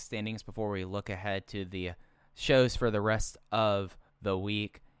block standings before we look ahead to the shows for the rest of the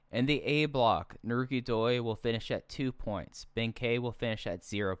week. In the A block, Naruki Doi will finish at 2 points. Ben-K will finish at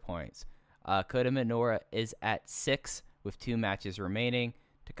 0 points. Kota Minoura is at 6 with 2 matches remaining.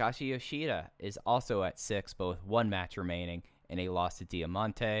 Takashi Yoshida is also at 6, but with 1 match remaining and a loss to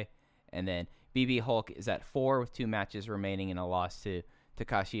Diamante. And then BB Hulk is at 4 with 2 matches remaining and a loss to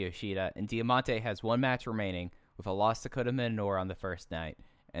Takashi Yoshida. And Diamante has 1 match remaining with a loss to Kota Minoura on the first night.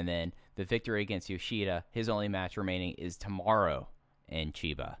 And then the victory against Yoshida, his only match remaining is tomorrow in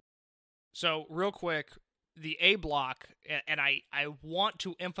Chiba. So real quick, the A block, and I want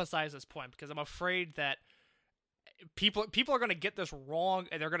to emphasize this point because I'm afraid that people are going to get this wrong,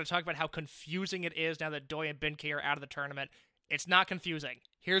 and they're going to talk about how confusing it is now that Doi and Ben-K are out of the tournament. It's not confusing.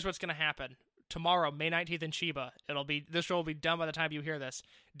 Here's what's going to happen. Tomorrow, May 19th in Chiba, this show will be done by the time you hear this.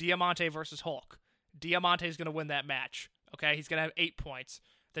 Diamante versus Hulk. Diamante is going to win that match. Okay, he's going to have 8 points.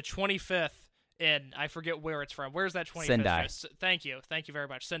 The 25th in, I forget where it's from. Where's that 25th? Sendai. Thank you very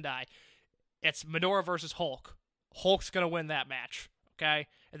much. Sendai. It's Minoura versus Hulk. Hulk's going to win that match. Okay,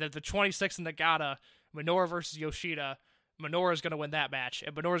 and then the 26th in Nagata, Minoura versus Yoshida. Minoura's going to win that match,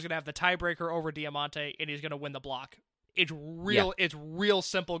 and Minoura's going to have the tiebreaker over Diamante, and he's going to win the block. It's real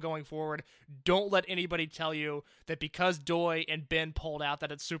simple going forward. Don't let anybody tell you that because Doi and Ben pulled out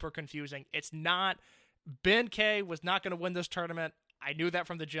that it's super confusing. It's not. Ben-K was not going to win this tournament. I knew that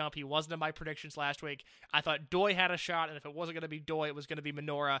from the jump. He wasn't in my predictions last week. I thought Doi had a shot, and if it wasn't going to be Doi, it was going to be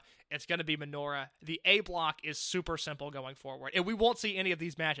Minoura. It's going to be Minoura. The A block is super simple going forward, and we won't see any of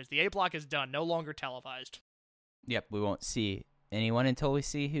these matches. The A block is done, no longer televised. Yep, we won't see anyone until we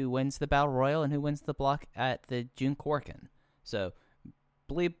see who wins the Battle Royal and who wins the block at the June Corkin. So,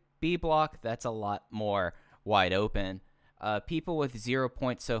 B block, that's a lot more wide open. People with 0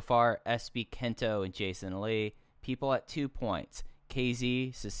 points so far, SB Kento and Jason Lee. People at 2 points,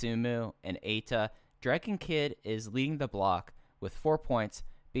 KZ, Susumu, and Eita. Dragon Kid is leading the block with 4 points,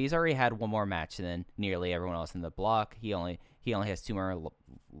 but he's already had 1 more match than nearly everyone else in the block. He only has 2 more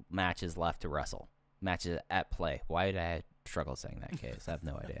matches left to wrestle. Matches at play. Why did I struggle saying that case. I have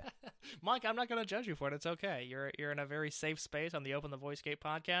no idea. Mike, I'm not going to judge you for it. It's okay. You're in a very safe space on the Open the Voice Gate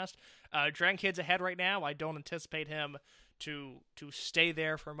podcast. Dragon Kid's ahead right now. I don't anticipate him to stay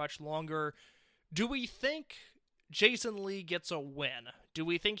there for much longer. Do we think Jason Lee gets a win? Do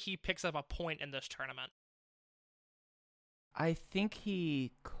we think he picks up a point in this tournament? I think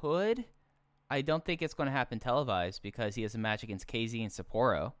he could. I don't think it's going to happen televised because he has a match against KZ and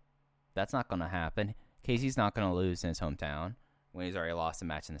Sapporo. That's not going to happen. KZ's not going to lose in his hometown when he's already lost a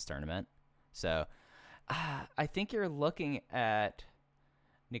match in this tournament. So I think you're looking at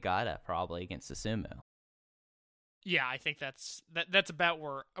Nagata probably against Susumu. Yeah, I think that's about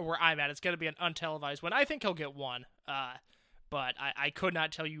where I'm at. It's going to be an untelevised win. I think he'll get one, but I could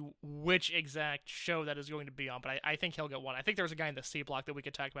not tell you which exact show that is going to be on, but I think he'll get one. I think there's a guy in the C block that we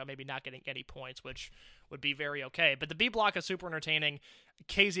could talk about maybe not getting any points, which would be very okay. But the B block is super entertaining.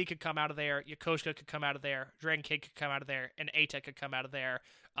 KZ could come out of there, Yokosuka could come out of there, Dragon Kid could come out of there, and A-Tech could come out of there.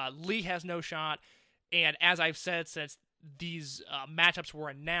 Lee has no shot, and as I've said since these matchups were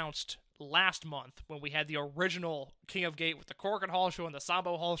announced last month when we had the original King of Gate with the Korakuen Hall show and the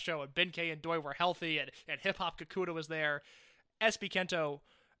Sambo Hall show and Benkei and Doi were healthy and Hip Hop Kakuta was there, SB Kento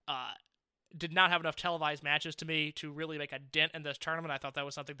did not have enough televised matches to me to really make a dent in this tournament. I thought that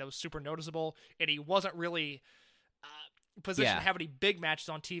was something that was super noticeable, and he wasn't really positioned to have any big matches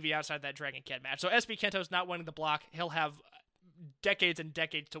on TV outside that Dragon Kid match. So SB Kento's not winning the block. He'll have decades and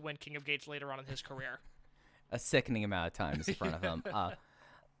decades to win King of Gates later on in his career. A sickening amount of time is in front of him.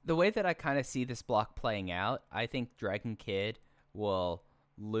 The way that I kind of see this block playing out, I think Dragon Kid will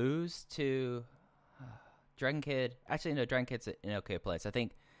lose to Dragon Kid. Actually, no, Dragon Kid's in okay place. I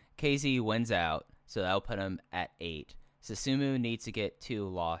think KZ wins out, so that'll put him at 8. Susumu needs to get 2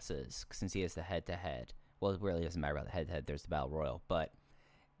 losses since he has the head-to-head. Well, it really doesn't matter about the head-to-head. There's the Battle Royal. But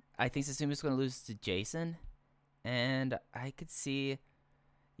I think Susumu's going to lose to Jason, and I could see...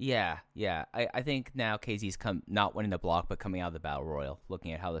 Yeah. I think now KZ's not winning the block, but coming out of the Battle Royal,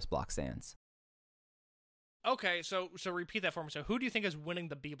 looking at how this block stands. Okay, so repeat that for me. So who do you think is winning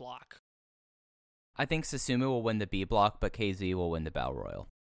the B block? I think Susumu will win the B block, but KZ will win the Battle Royal.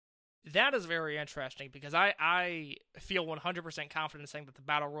 That is very interesting because I feel 100% confident in saying that the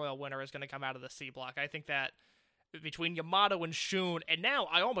Battle Royal winner is going to come out of the C block. I think that between Yamato and Shun, and now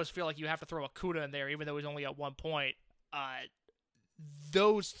I almost feel like you have to throw a Kuda in there, even though he's only at 1 point.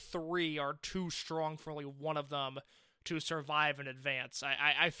 Those 3 are too strong for only one of them to survive and advance.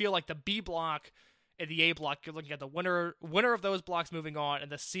 I feel like the B block and the A block, you're looking at the winner of those blocks moving on,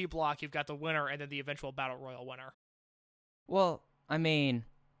 and the C block, you've got the winner and then the eventual Battle Royal winner. Well, I mean,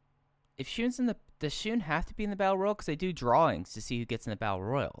 if Shun's does Shun have to be in the Battle Royal? Because they do drawings to see who gets in the Battle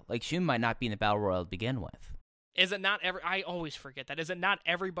Royal. Like, Shun might not be in the Battle Royal to begin with. Is it not I always forget that. Is it not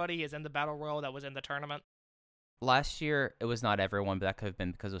everybody is in the Battle Royal that was in the tournament? Last year, it was not everyone, but that could have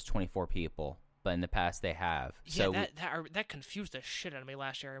been because it was 24 people. But in the past, they have. Yeah, so that confused the shit out of me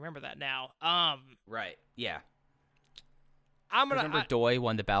last year. I remember that now. Right. Yeah. I remember Doi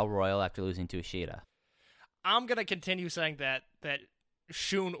won the Battle Royal after losing to Ishida. I'm gonna continue saying that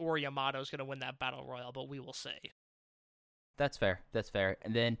Shun or Yamato is gonna win that Battle Royal, but we will see. That's fair.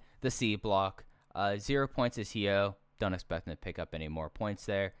 And then the C block, 0 points is Hio. Don't expect him to pick up any more points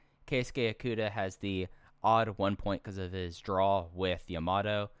there. Keisuke Okuda has the odd 1 point because of his draw with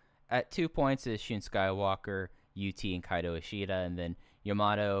Yamato. At 2 points is Shun Skywalker, UT, and Kaito Ishida, and then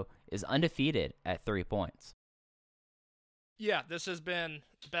Yamato is undefeated at 3 points. Yeah, this has been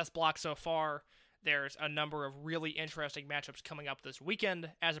the best block so far. There's a number of really interesting matchups coming up this weekend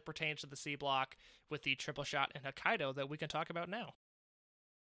as it pertains to the C block with the Triple Shot and Hokkaido that we can talk about now.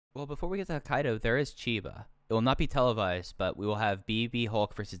 Well, before we get to Hokkaido, there is Chiba. It will not be televised, but we will have BB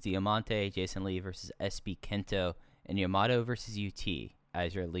Hulk versus Diamante, Jason Lee versus SB Kento, and Yamato versus UT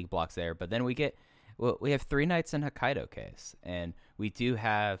as your league blocks there. But then we have 3 nights in Hokkaido case, and we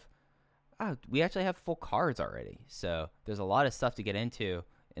actually have full cards already. So there's a lot of stuff to get into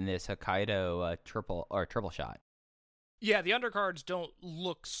in this Hokkaido triple shot. Yeah, the undercards don't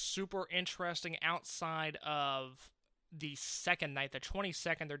look super interesting outside of the second night, the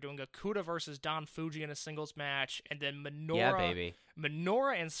 22nd. They're doing Okuda versus Don Fuji in a singles match, and then Minoura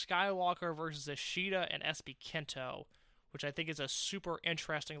and Skywalker versus Ishida and SB Kento, which I think is a super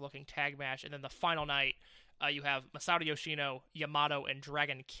interesting looking tag match. And then the final night, you have Masato Yoshino, Yamato, and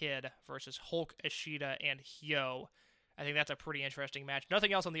Dragon Kid versus Hulk, Ishida, and Hyo. I think that's a pretty interesting match.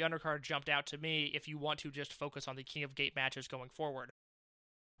 Nothing else on the undercard jumped out to me if you want to just focus on the King of Gate matches going forward.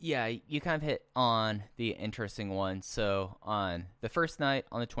 Yeah, you kind of hit on the interesting one. So on the first night,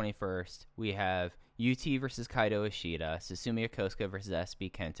 on the 21st, we have UT versus Kaito Ishida, Susumu Yokosuka versus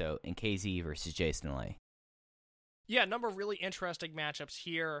SB Kento, and KZ versus Jason Lee. Yeah, a number of really interesting matchups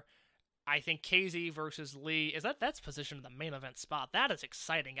here. I think KZ versus Lee that's positioned in the main event spot. That is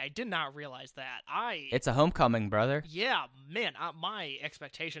exciting. I did not realize that. It's a homecoming, brother. Yeah, man, my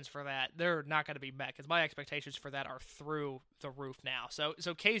expectations for that, they're not going to be met because my expectations for that are through the roof now. So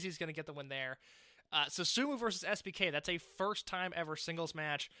KZ's going to get the win there. Susumu versus SBK, that's a first time ever singles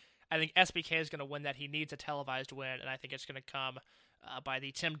match. I think SBK is going to win that. He needs a televised win, and I think it's going to come by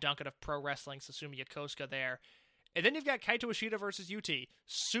the Tim Duncan of pro wrestling, Susumu Yokosuka there. And then you've got Kaito Ishida versus UT.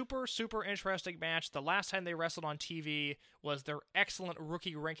 Super, super interesting match. The last time they wrestled on TV was their excellent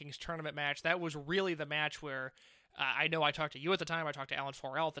rookie rankings tournament match. That was really the match where I know I talked to you at the time. I talked to Alan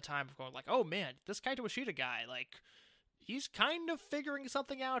Forel at the time, going like, oh man, this Kaito Ishida guy, like, he's kind of figuring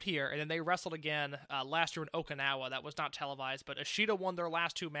something out here. And then they wrestled again last year in Okinawa. That was not televised, but Ishida won their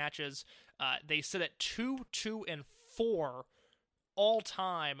last two matches. They sit at 2-2-4 all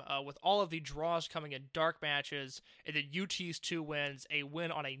time, with all of the draws coming in dark matches, and then UT's 2 wins, a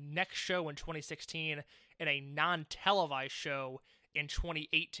win on a next show in 2016 and a non-televised show in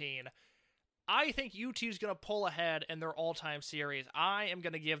 2018. I think UT's going to pull ahead in their all-time series. I am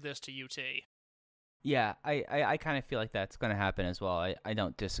going to give this to UT. Yeah, I kind of feel like that's going to happen as well. I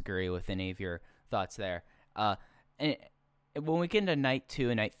don't disagree with any of your thoughts there. And when we get into night 2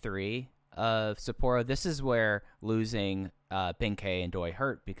 and night 3 of Sapporo, this is where losing Benkei and Doi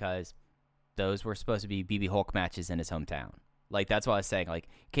hurt, because those were supposed to be BB Hulk matches in his hometown. Like, that's what I was saying. Like,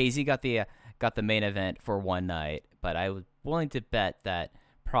 KZ got the main event for one night, but I was willing to bet that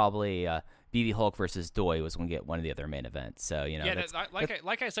probably BB Hulk versus Doi was going to get one of the other main events. So, you know, yeah,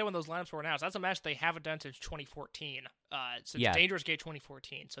 like I said when those lineups were announced, that's a match they haven't done since 2014. Since Dangerous Gate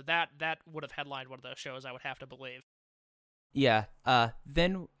 2014. So that would have headlined one of those shows, I would have to believe. Yeah.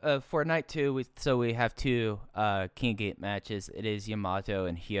 Then for night 2, we have 2 King Gate matches. It is Yamato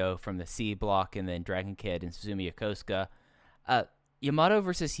and Hyo from the C block, and then Dragon Kid and Susumu Yokosuka. Yamato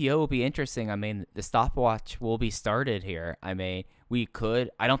versus Hyo will be interesting. I mean, the stopwatch will be started here. I mean, I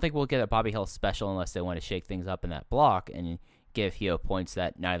don't think we'll get a Bobby Hill special unless they want to shake things up in that block and give Hyo points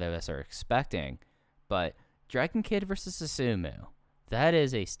that neither of us are expecting. But Dragon Kid versus Susumu, that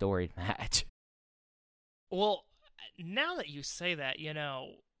is a storied match. Well, now that you say that, you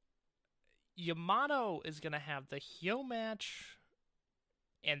know, Yamato is going to have the Hyo match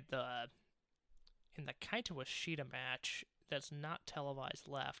and the Kaito Ishida match that's not televised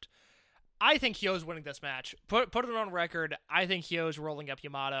left. I think Hyo's winning this match. Put it on record. I think Hyo's rolling up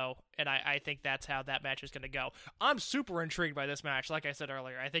Yamato, and I think that's how that match is going to go. I'm super intrigued by this match, like I said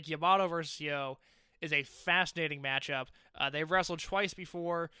earlier. I think Yamato versus Hyo is a fascinating matchup. They've wrestled twice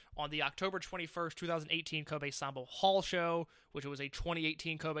before on the October 21st, 2018 Kobe Sambo Hall show, which was a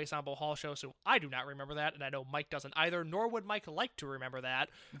 2018 Kobe Sambo Hall show, so I do not remember that, and I know Mike doesn't either, nor would Mike like to remember that.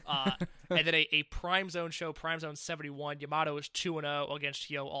 And then a Prime Zone show, Prime Zone 71. Yamato is 2-0 against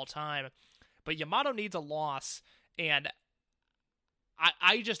Hyo all time. But Yamato needs a loss, and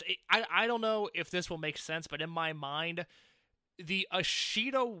I don't know if this will make sense, but in my mind, the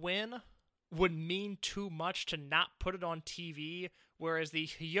Ishida win would mean too much to not put it on TV, whereas the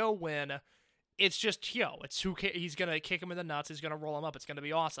Hyo win, it's just Hyo. It's he's going to kick him in the nuts, he's going to roll him up, it's going to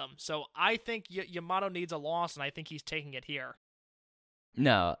be awesome. So I think Yamato needs a loss, and I think he's taking it here.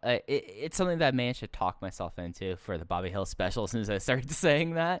 No, it's something that I managed to talk myself into for the Bobby Hill special as soon as I started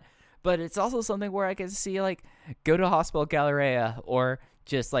saying that. But it's also something where I can see, like, go to Hospital Galleria or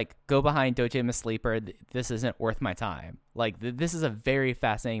just, like, go behind Dojima Sleeper. This isn't worth my time. Like, this is a very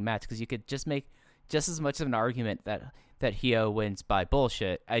fascinating match because you could just make just as much of an argument that Hyo wins by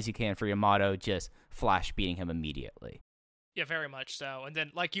bullshit as you can for Yamato just flash beating him immediately. Yeah, very much so. And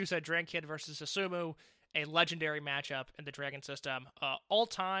then, like you said, Dragon Kid versus Susumu, a legendary matchup in the Dragon system. All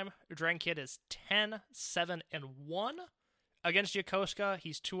time, Dragon Kid is 10-7-1. Against Yokosuka,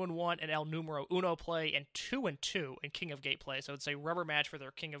 he's 2-1 in El Numero Uno play and 2-2 in King of Gate play. So it's a rubber match for their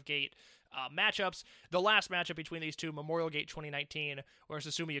King of Gate matchups. The last matchup between these two, Memorial Gate 2019, where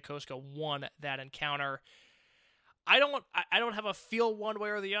Susumu Yokosuka won that encounter. I don't have a feel one way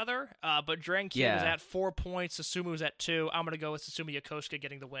or the other, but Dragon Kid is at 4 points, Susumu's at 2. I'm going to go with Susumu Yokosuka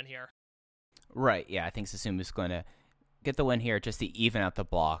getting the win here. Right, yeah, I think Susumu's going to get the win here just to even out the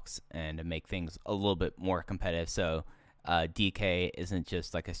blocks and to make things a little bit more competitive. So DK isn't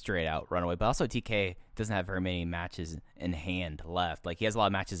just like a straight out runaway, but also DK doesn't have very many matches in hand left. Like, he has a lot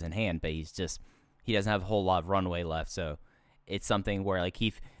of matches in hand, but he doesn't have a whole lot of runway left. So it's something where, like,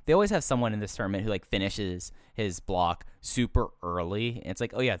 they always have someone in this tournament who, like, finishes his block super early, and it's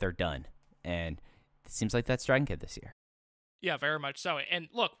like, oh yeah, they're done. And it seems like that's Dragon Kid this year. Yeah, very much so. And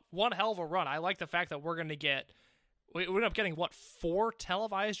look, one hell of a run. I like the fact that we're going to get we ended up getting, 4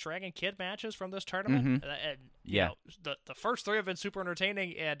 televised Dragon Kid matches from this tournament? And you know, the first 3 have been super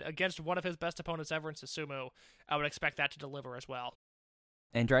entertaining, and against one of his best opponents ever in Susumu, I would expect that to deliver as well.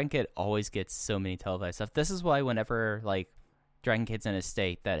 And Dragon Kid always gets so many televised stuff. This is why whenever, like, Dragon Kid's in a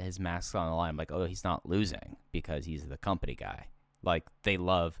state that his mask's on the line, I'm like, oh, he's not losing because he's the company guy. Like, they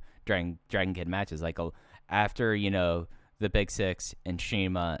love Dragon Kid matches. Like, after, you know, the Big Six and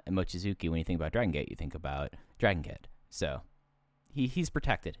Shima and Mochizuki, when you think about Dragon Gate, you think about Dragon Kid. So he's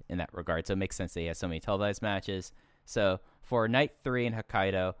protected in that regard. So it makes sense that he has so many televised matches. So for night 3 in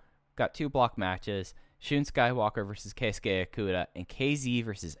Hokkaido, got 2 block matches. Shun Skywalker versus Keisuke Okuda and KZ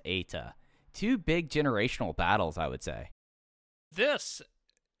versus Eita. 2 big generational battles, I would say. This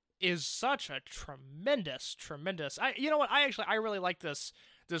is such a tremendous. You know what? I really like this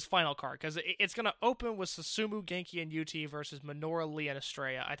final card because it's going to open with Susumu, Genki, and UT versus Minoru, Lee, and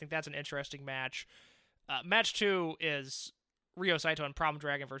Estrella. I think that's an interesting match. Match 2 is Ryo Saito and Problem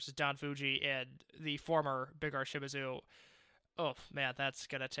Dragon versus Don Fuji and the former Big R Shimazu. Oh, man, that's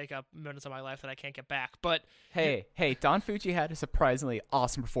going to take up minutes of my life that I can't get back. But Hey, Don Fuji had a surprisingly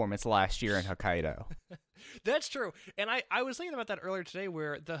awesome performance last year in Hokkaido. That's true. And I was thinking about that earlier today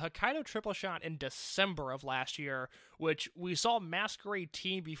where the Hokkaido triple shot in December of last year, which we saw Masquerade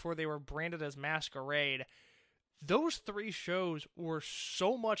Team before they were branded as Masquerade, those 3 shows were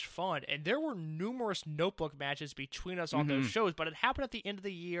so much fun, and there were numerous notebook matches between us on those shows, but it happened at the end of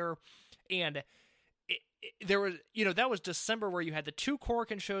the year, and there was, you know, that was December where you had the 2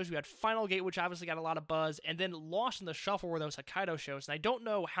 Korakuen shows, you had Final Gate, which obviously got a lot of buzz, and then Lost in the Shuffle were those Hokkaido shows, and I don't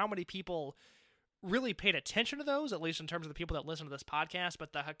know how many people really paid attention to those, at least in terms of the people that listen to this podcast,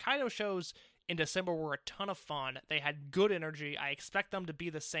 but the Hokkaido shows in December were a ton of fun. They had good energy. I expect them to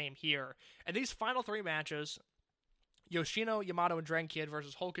be the same here. And these final 3 matches, Yoshino, Yamato, and Dragon Kid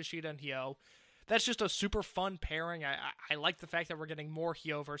versus Hulk, Ishida, and Hyo, that's just a super fun pairing. I like the fact that we're getting more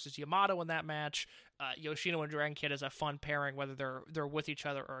Hyo versus Yamato in that match. Yoshino and Dragon Kid is a fun pairing, whether they're with each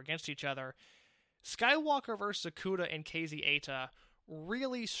other or against each other. Skywalker versus Okuda and KZ Eita,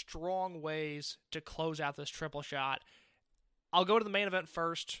 really strong ways to close out this triple shot. I'll go to the main event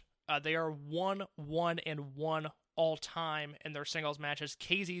first. They are 1-1-1 all time in their singles matches.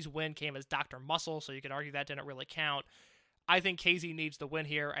 KZ's win came as Dr. Muscle, so you could argue that didn't really count. I think KZ needs the win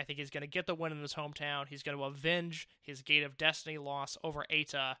here. I think he's going to get the win in his hometown. He's going to avenge his Gate of Destiny loss over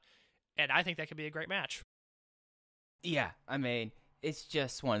Eita, and I think that could be a great match. Yeah, I mean, it's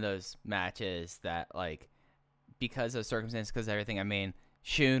just one of those matches that, like, because of circumstances, because of everything, I mean,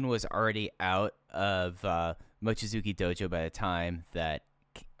 Shun was already out of Mochizuki Dojo by the time that...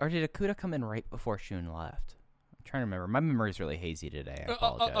 Or did Okuda come in right before Shun left? I'm trying to remember. My memory's really hazy today. I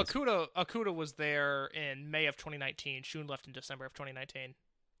apologize. Okuda was there in May of 2019. Shun left in December of 2019.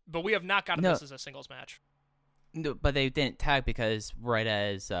 But we have not gotten this as a singles match. No, but they didn't tag because right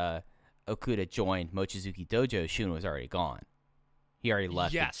as Okuda joined Mochizuki Dojo, Shun was already gone. He already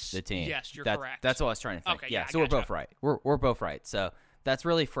left the team. Yes, you're correct. That's what I was trying to think. Okay, yeah, I so gotcha. we're both right. We're both right. So that's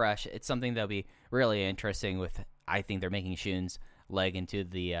really fresh. It's something that'll be really interesting with, I think they're making Shun's leg into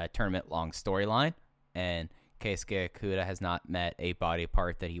the tournament-long storyline. And Keisuke Okuda has not met a body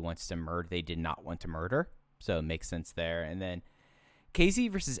part that he wants to murder. They did not want to murder. So it makes sense there. And then KZ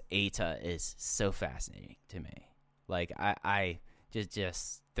versus Eita is so fascinating to me. Like, I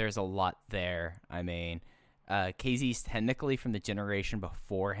just there's a lot there. I mean, KZ's technically from the generation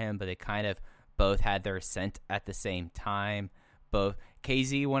before him, but they kind of both had their ascent at the same time. Both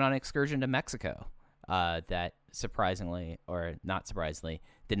KZ went on an excursion to Mexico that surprisingly, or not surprisingly,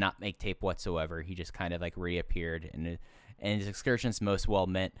 did not make tape whatsoever. He just kind of like reappeared, and his excursion's most well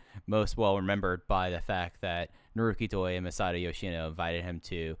remembered by the fact that Naruki Doi and Masato Yoshino invited him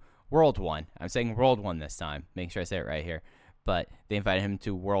to World 1. I'm saying World 1 this time. Make sure I say it right here. But they invited him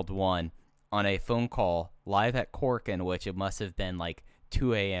to World 1 on a phone call live at Korakuen, which it must have been like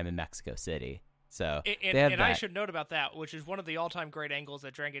 2 a.m. in Mexico City. So and I should note about that, which is one of the all-time great angles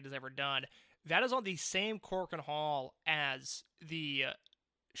that Dragon Gate has ever done. That is on the same Korakuen Hall as the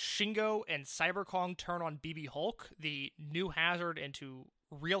Shingo and Cyber Kong turn on BB Hulk, the new Hazard into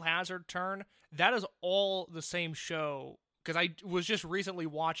Real Hazard turn. That is all the same show, because I was just recently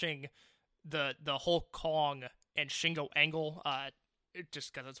watching the Hulk Kong and Shingo angle,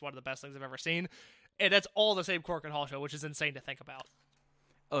 just because it's one of the best things I've ever seen. And that's all the same Korakuen Hall show, which is insane to think about.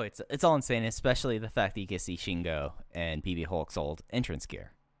 Oh, it's all insane, especially the fact that you can see Shingo and BB Hulk's old entrance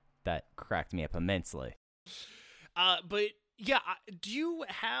gear. That cracked me up immensely. But yeah, do you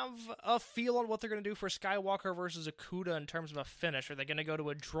have a feel on what they're going to do for Skywalker versus Okuda in terms of a finish? Are they going to go to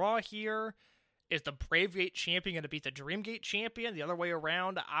a draw here? Is the Brave Gate champion going to beat the Dream Gate champion? The other way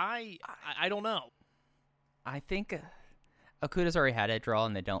around? I don't know. I think Okuda's already had a draw,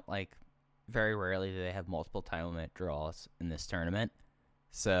 and they don't very rarely do they have multiple time limit draws in this tournament.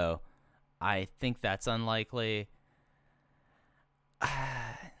 So I think that's unlikely.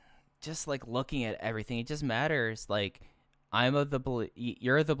 Just looking at everything, it just matters. You're of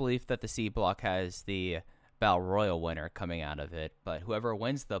the belief that the C block has the Battle Royal winner coming out of it, but whoever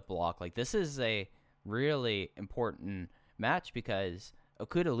wins the block, this is a really important match because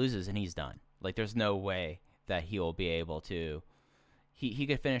Okuda loses and he's done. There's no way that he will be able to. He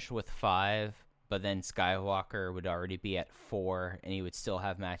could finish with 5, but then Skywalker would already be at 4, and he would still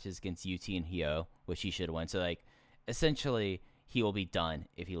have matches against UT and Hyo, which he should win. So essentially, he will be done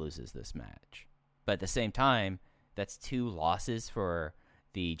if he loses this match. But at the same time, that's 2 losses for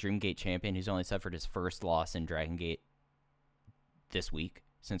the Dreamgate champion, who's only suffered his first loss in Dragon Gate this week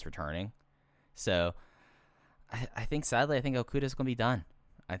since returning. So I think, sadly, Okuda's going to be done.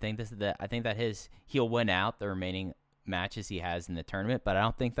 I think that he'll win out the remaining matches he has in the tournament, but I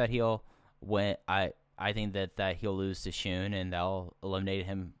don't think that he'll win. I think that he'll lose to Shun, and they'll eliminate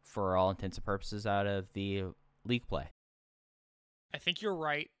him for all intents and purposes out of the league play. I think you're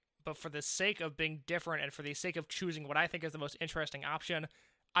right, but for the sake of being different and for the sake of choosing what I think is the most interesting option,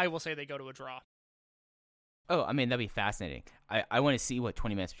 I will say they go to a draw. Oh, I mean, that'd be fascinating. I want to see what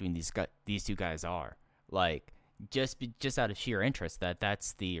 20 minutes between these two guys are. Just out of sheer interest,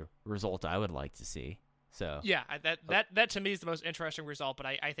 that's the result I would like to see. So yeah, that to me is the most interesting result, but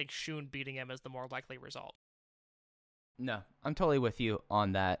I think Shun beating him is the more likely result. No, I'm totally with you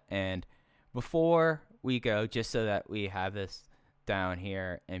on that. And before we go, just so that we have this down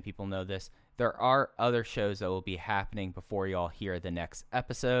here and people know this, there are other shows that will be happening before y'all hear the next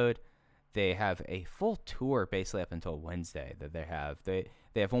episode. They have a full tour basically up until Wednesday that they have. They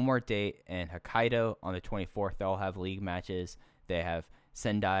have one more date in Hokkaido on the 24th. They'll have league matches. They have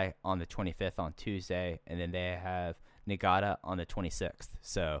Sendai on the 25th on Tuesday, and then they have Niigata on the 26th.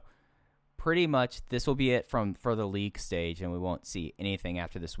 So pretty much this will be it for the league stage, and we won't see anything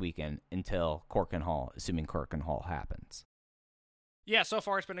after this weekend until Korakuen Hall, assuming Korakuen Hall happens. Yeah, so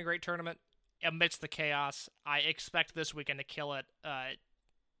far it's been a great tournament amidst the chaos. I expect this weekend to kill it.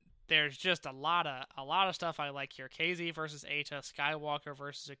 There's just a lot of stuff I like here. KZ versus Eita, Skywalker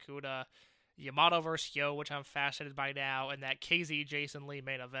versus Okuda, Yamato versus Hyo, which I'm fascinated by now, and that KZ Jason Lee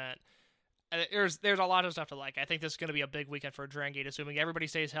main event. There's a lot of stuff to like. I think this is going to be a big weekend for Dragon Gate, assuming everybody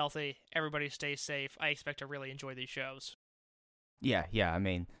stays healthy, everybody stays safe. I expect to really enjoy these shows. Yeah. I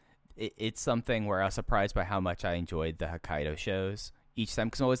mean, it's something where I was surprised by how much I enjoyed the Hokkaido shows each time,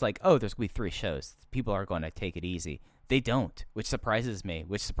 because I'm always like, oh, there's going to be 3 shows. People are going to take it easy. They don't, which surprises me,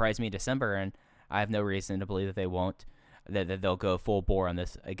 which surprised me in December, and I have no reason to believe that they won't, that they'll go full bore on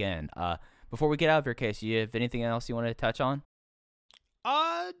this again. Before we get out of your case, do you have anything else you want to touch on?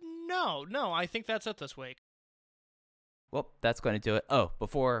 No, I think that's it this week. Well, that's going to do it. Oh,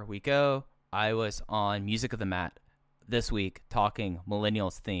 before we go, I was on Music of the Mat this week talking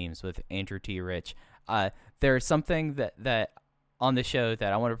Millennials themes with Andrew T. Rich. There's something that on the show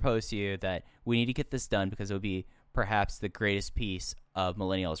that I want to propose to you that we need to get this done because it would be perhaps the greatest piece of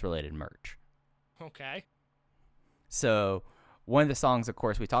Millennials-related merch. Okay. So one of the songs, of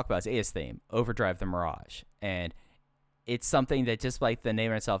course, we talk about is Eia's theme, Overdrive the Mirage. And it's something that, just like the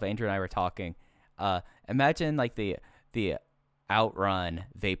name itself, Andrew and I were talking, imagine the Outrun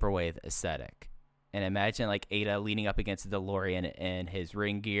Vaporwave aesthetic. And imagine Eita leaning up against the DeLorean in his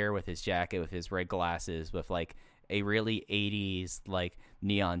ring gear with his jacket, with his red glasses, with a really 80s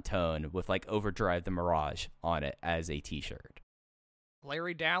neon tone with Overdrive the Mirage on it as a t-shirt.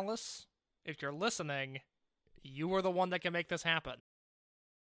 Larry Dallas, if you're listening, you are the one that can make this happen.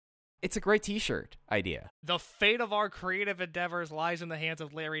 It's a great t-shirt idea. The fate of our creative endeavors lies in the hands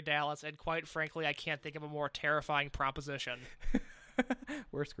of Larry Dallas, and quite frankly, I can't think of a more terrifying proposition.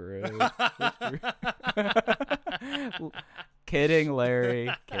 We're screwed. Kidding,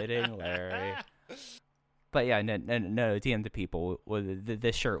 Larry. But yeah, no, DM the people.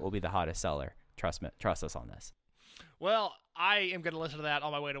 This shirt will be the hottest seller. Trust us on this. Well, I am going to listen to that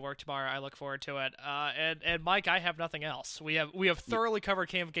on my way to work tomorrow. I look forward to it. And Mike, I have nothing else. We have thoroughly covered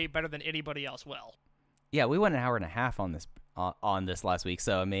King of Gate better than anybody else will. Yeah, we went an hour and a half on this last week.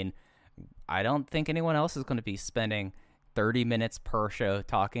 So I mean, I don't think anyone else is going to be spending 30 minutes per show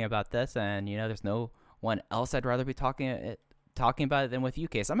talking about this. And there's no one else I'd rather be talking about it than with you,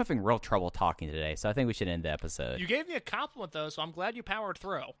 Case. I'm having real trouble talking today, so I think we should end the episode. You gave me a compliment, though, so I'm glad you powered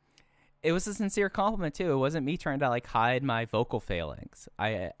through. It was a sincere compliment, too. It wasn't me trying to, hide my vocal failings.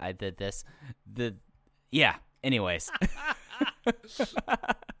 I did this. Yeah, anyways.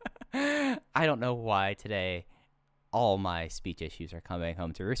 I don't know why today all my speech issues are coming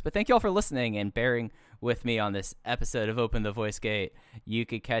home to roost. But thank you all for listening and bearing with me on this episode of Open the Voice Gate. You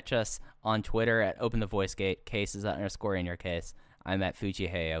could catch us on Twitter at Open the Voice Gate. Case is _ in your case. I'm at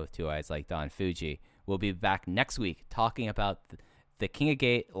Fujiheya with 2 eyes like Don Fuji. We'll be back next week talking about the King of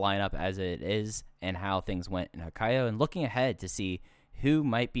Gate lineup as it is and how things went in Hokkaido, and looking ahead to see who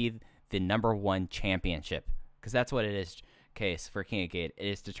might be the #1 championship, because that's what it is, Case, for King of Gate. It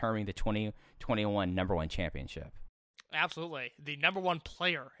is determining the 2021 #1 championship. Absolutely. The #1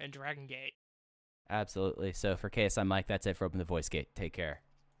 player in Dragon Gate. Absolutely. So for Case, I'm Mike. That's it for Open the Voice Gate. Take care.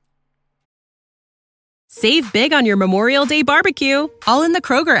 Save big on your Memorial Day barbecue, all in the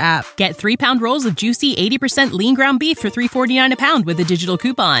Kroger app. Get 3-pound rolls of juicy 80% lean ground beef for $3.49 a pound with a digital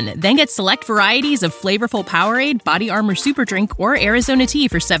coupon. Then get select varieties of flavorful Powerade, Body Armor Super Drink, or Arizona tea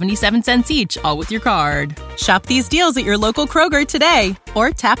for 77 cents each, all with your card. Shop these deals at your local Kroger today,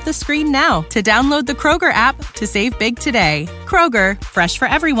 or tap the screen now to download the Kroger app to save big today. Kroger, fresh for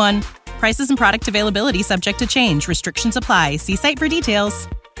everyone. Prices and product availability subject to change. Restrictions apply. See site for details.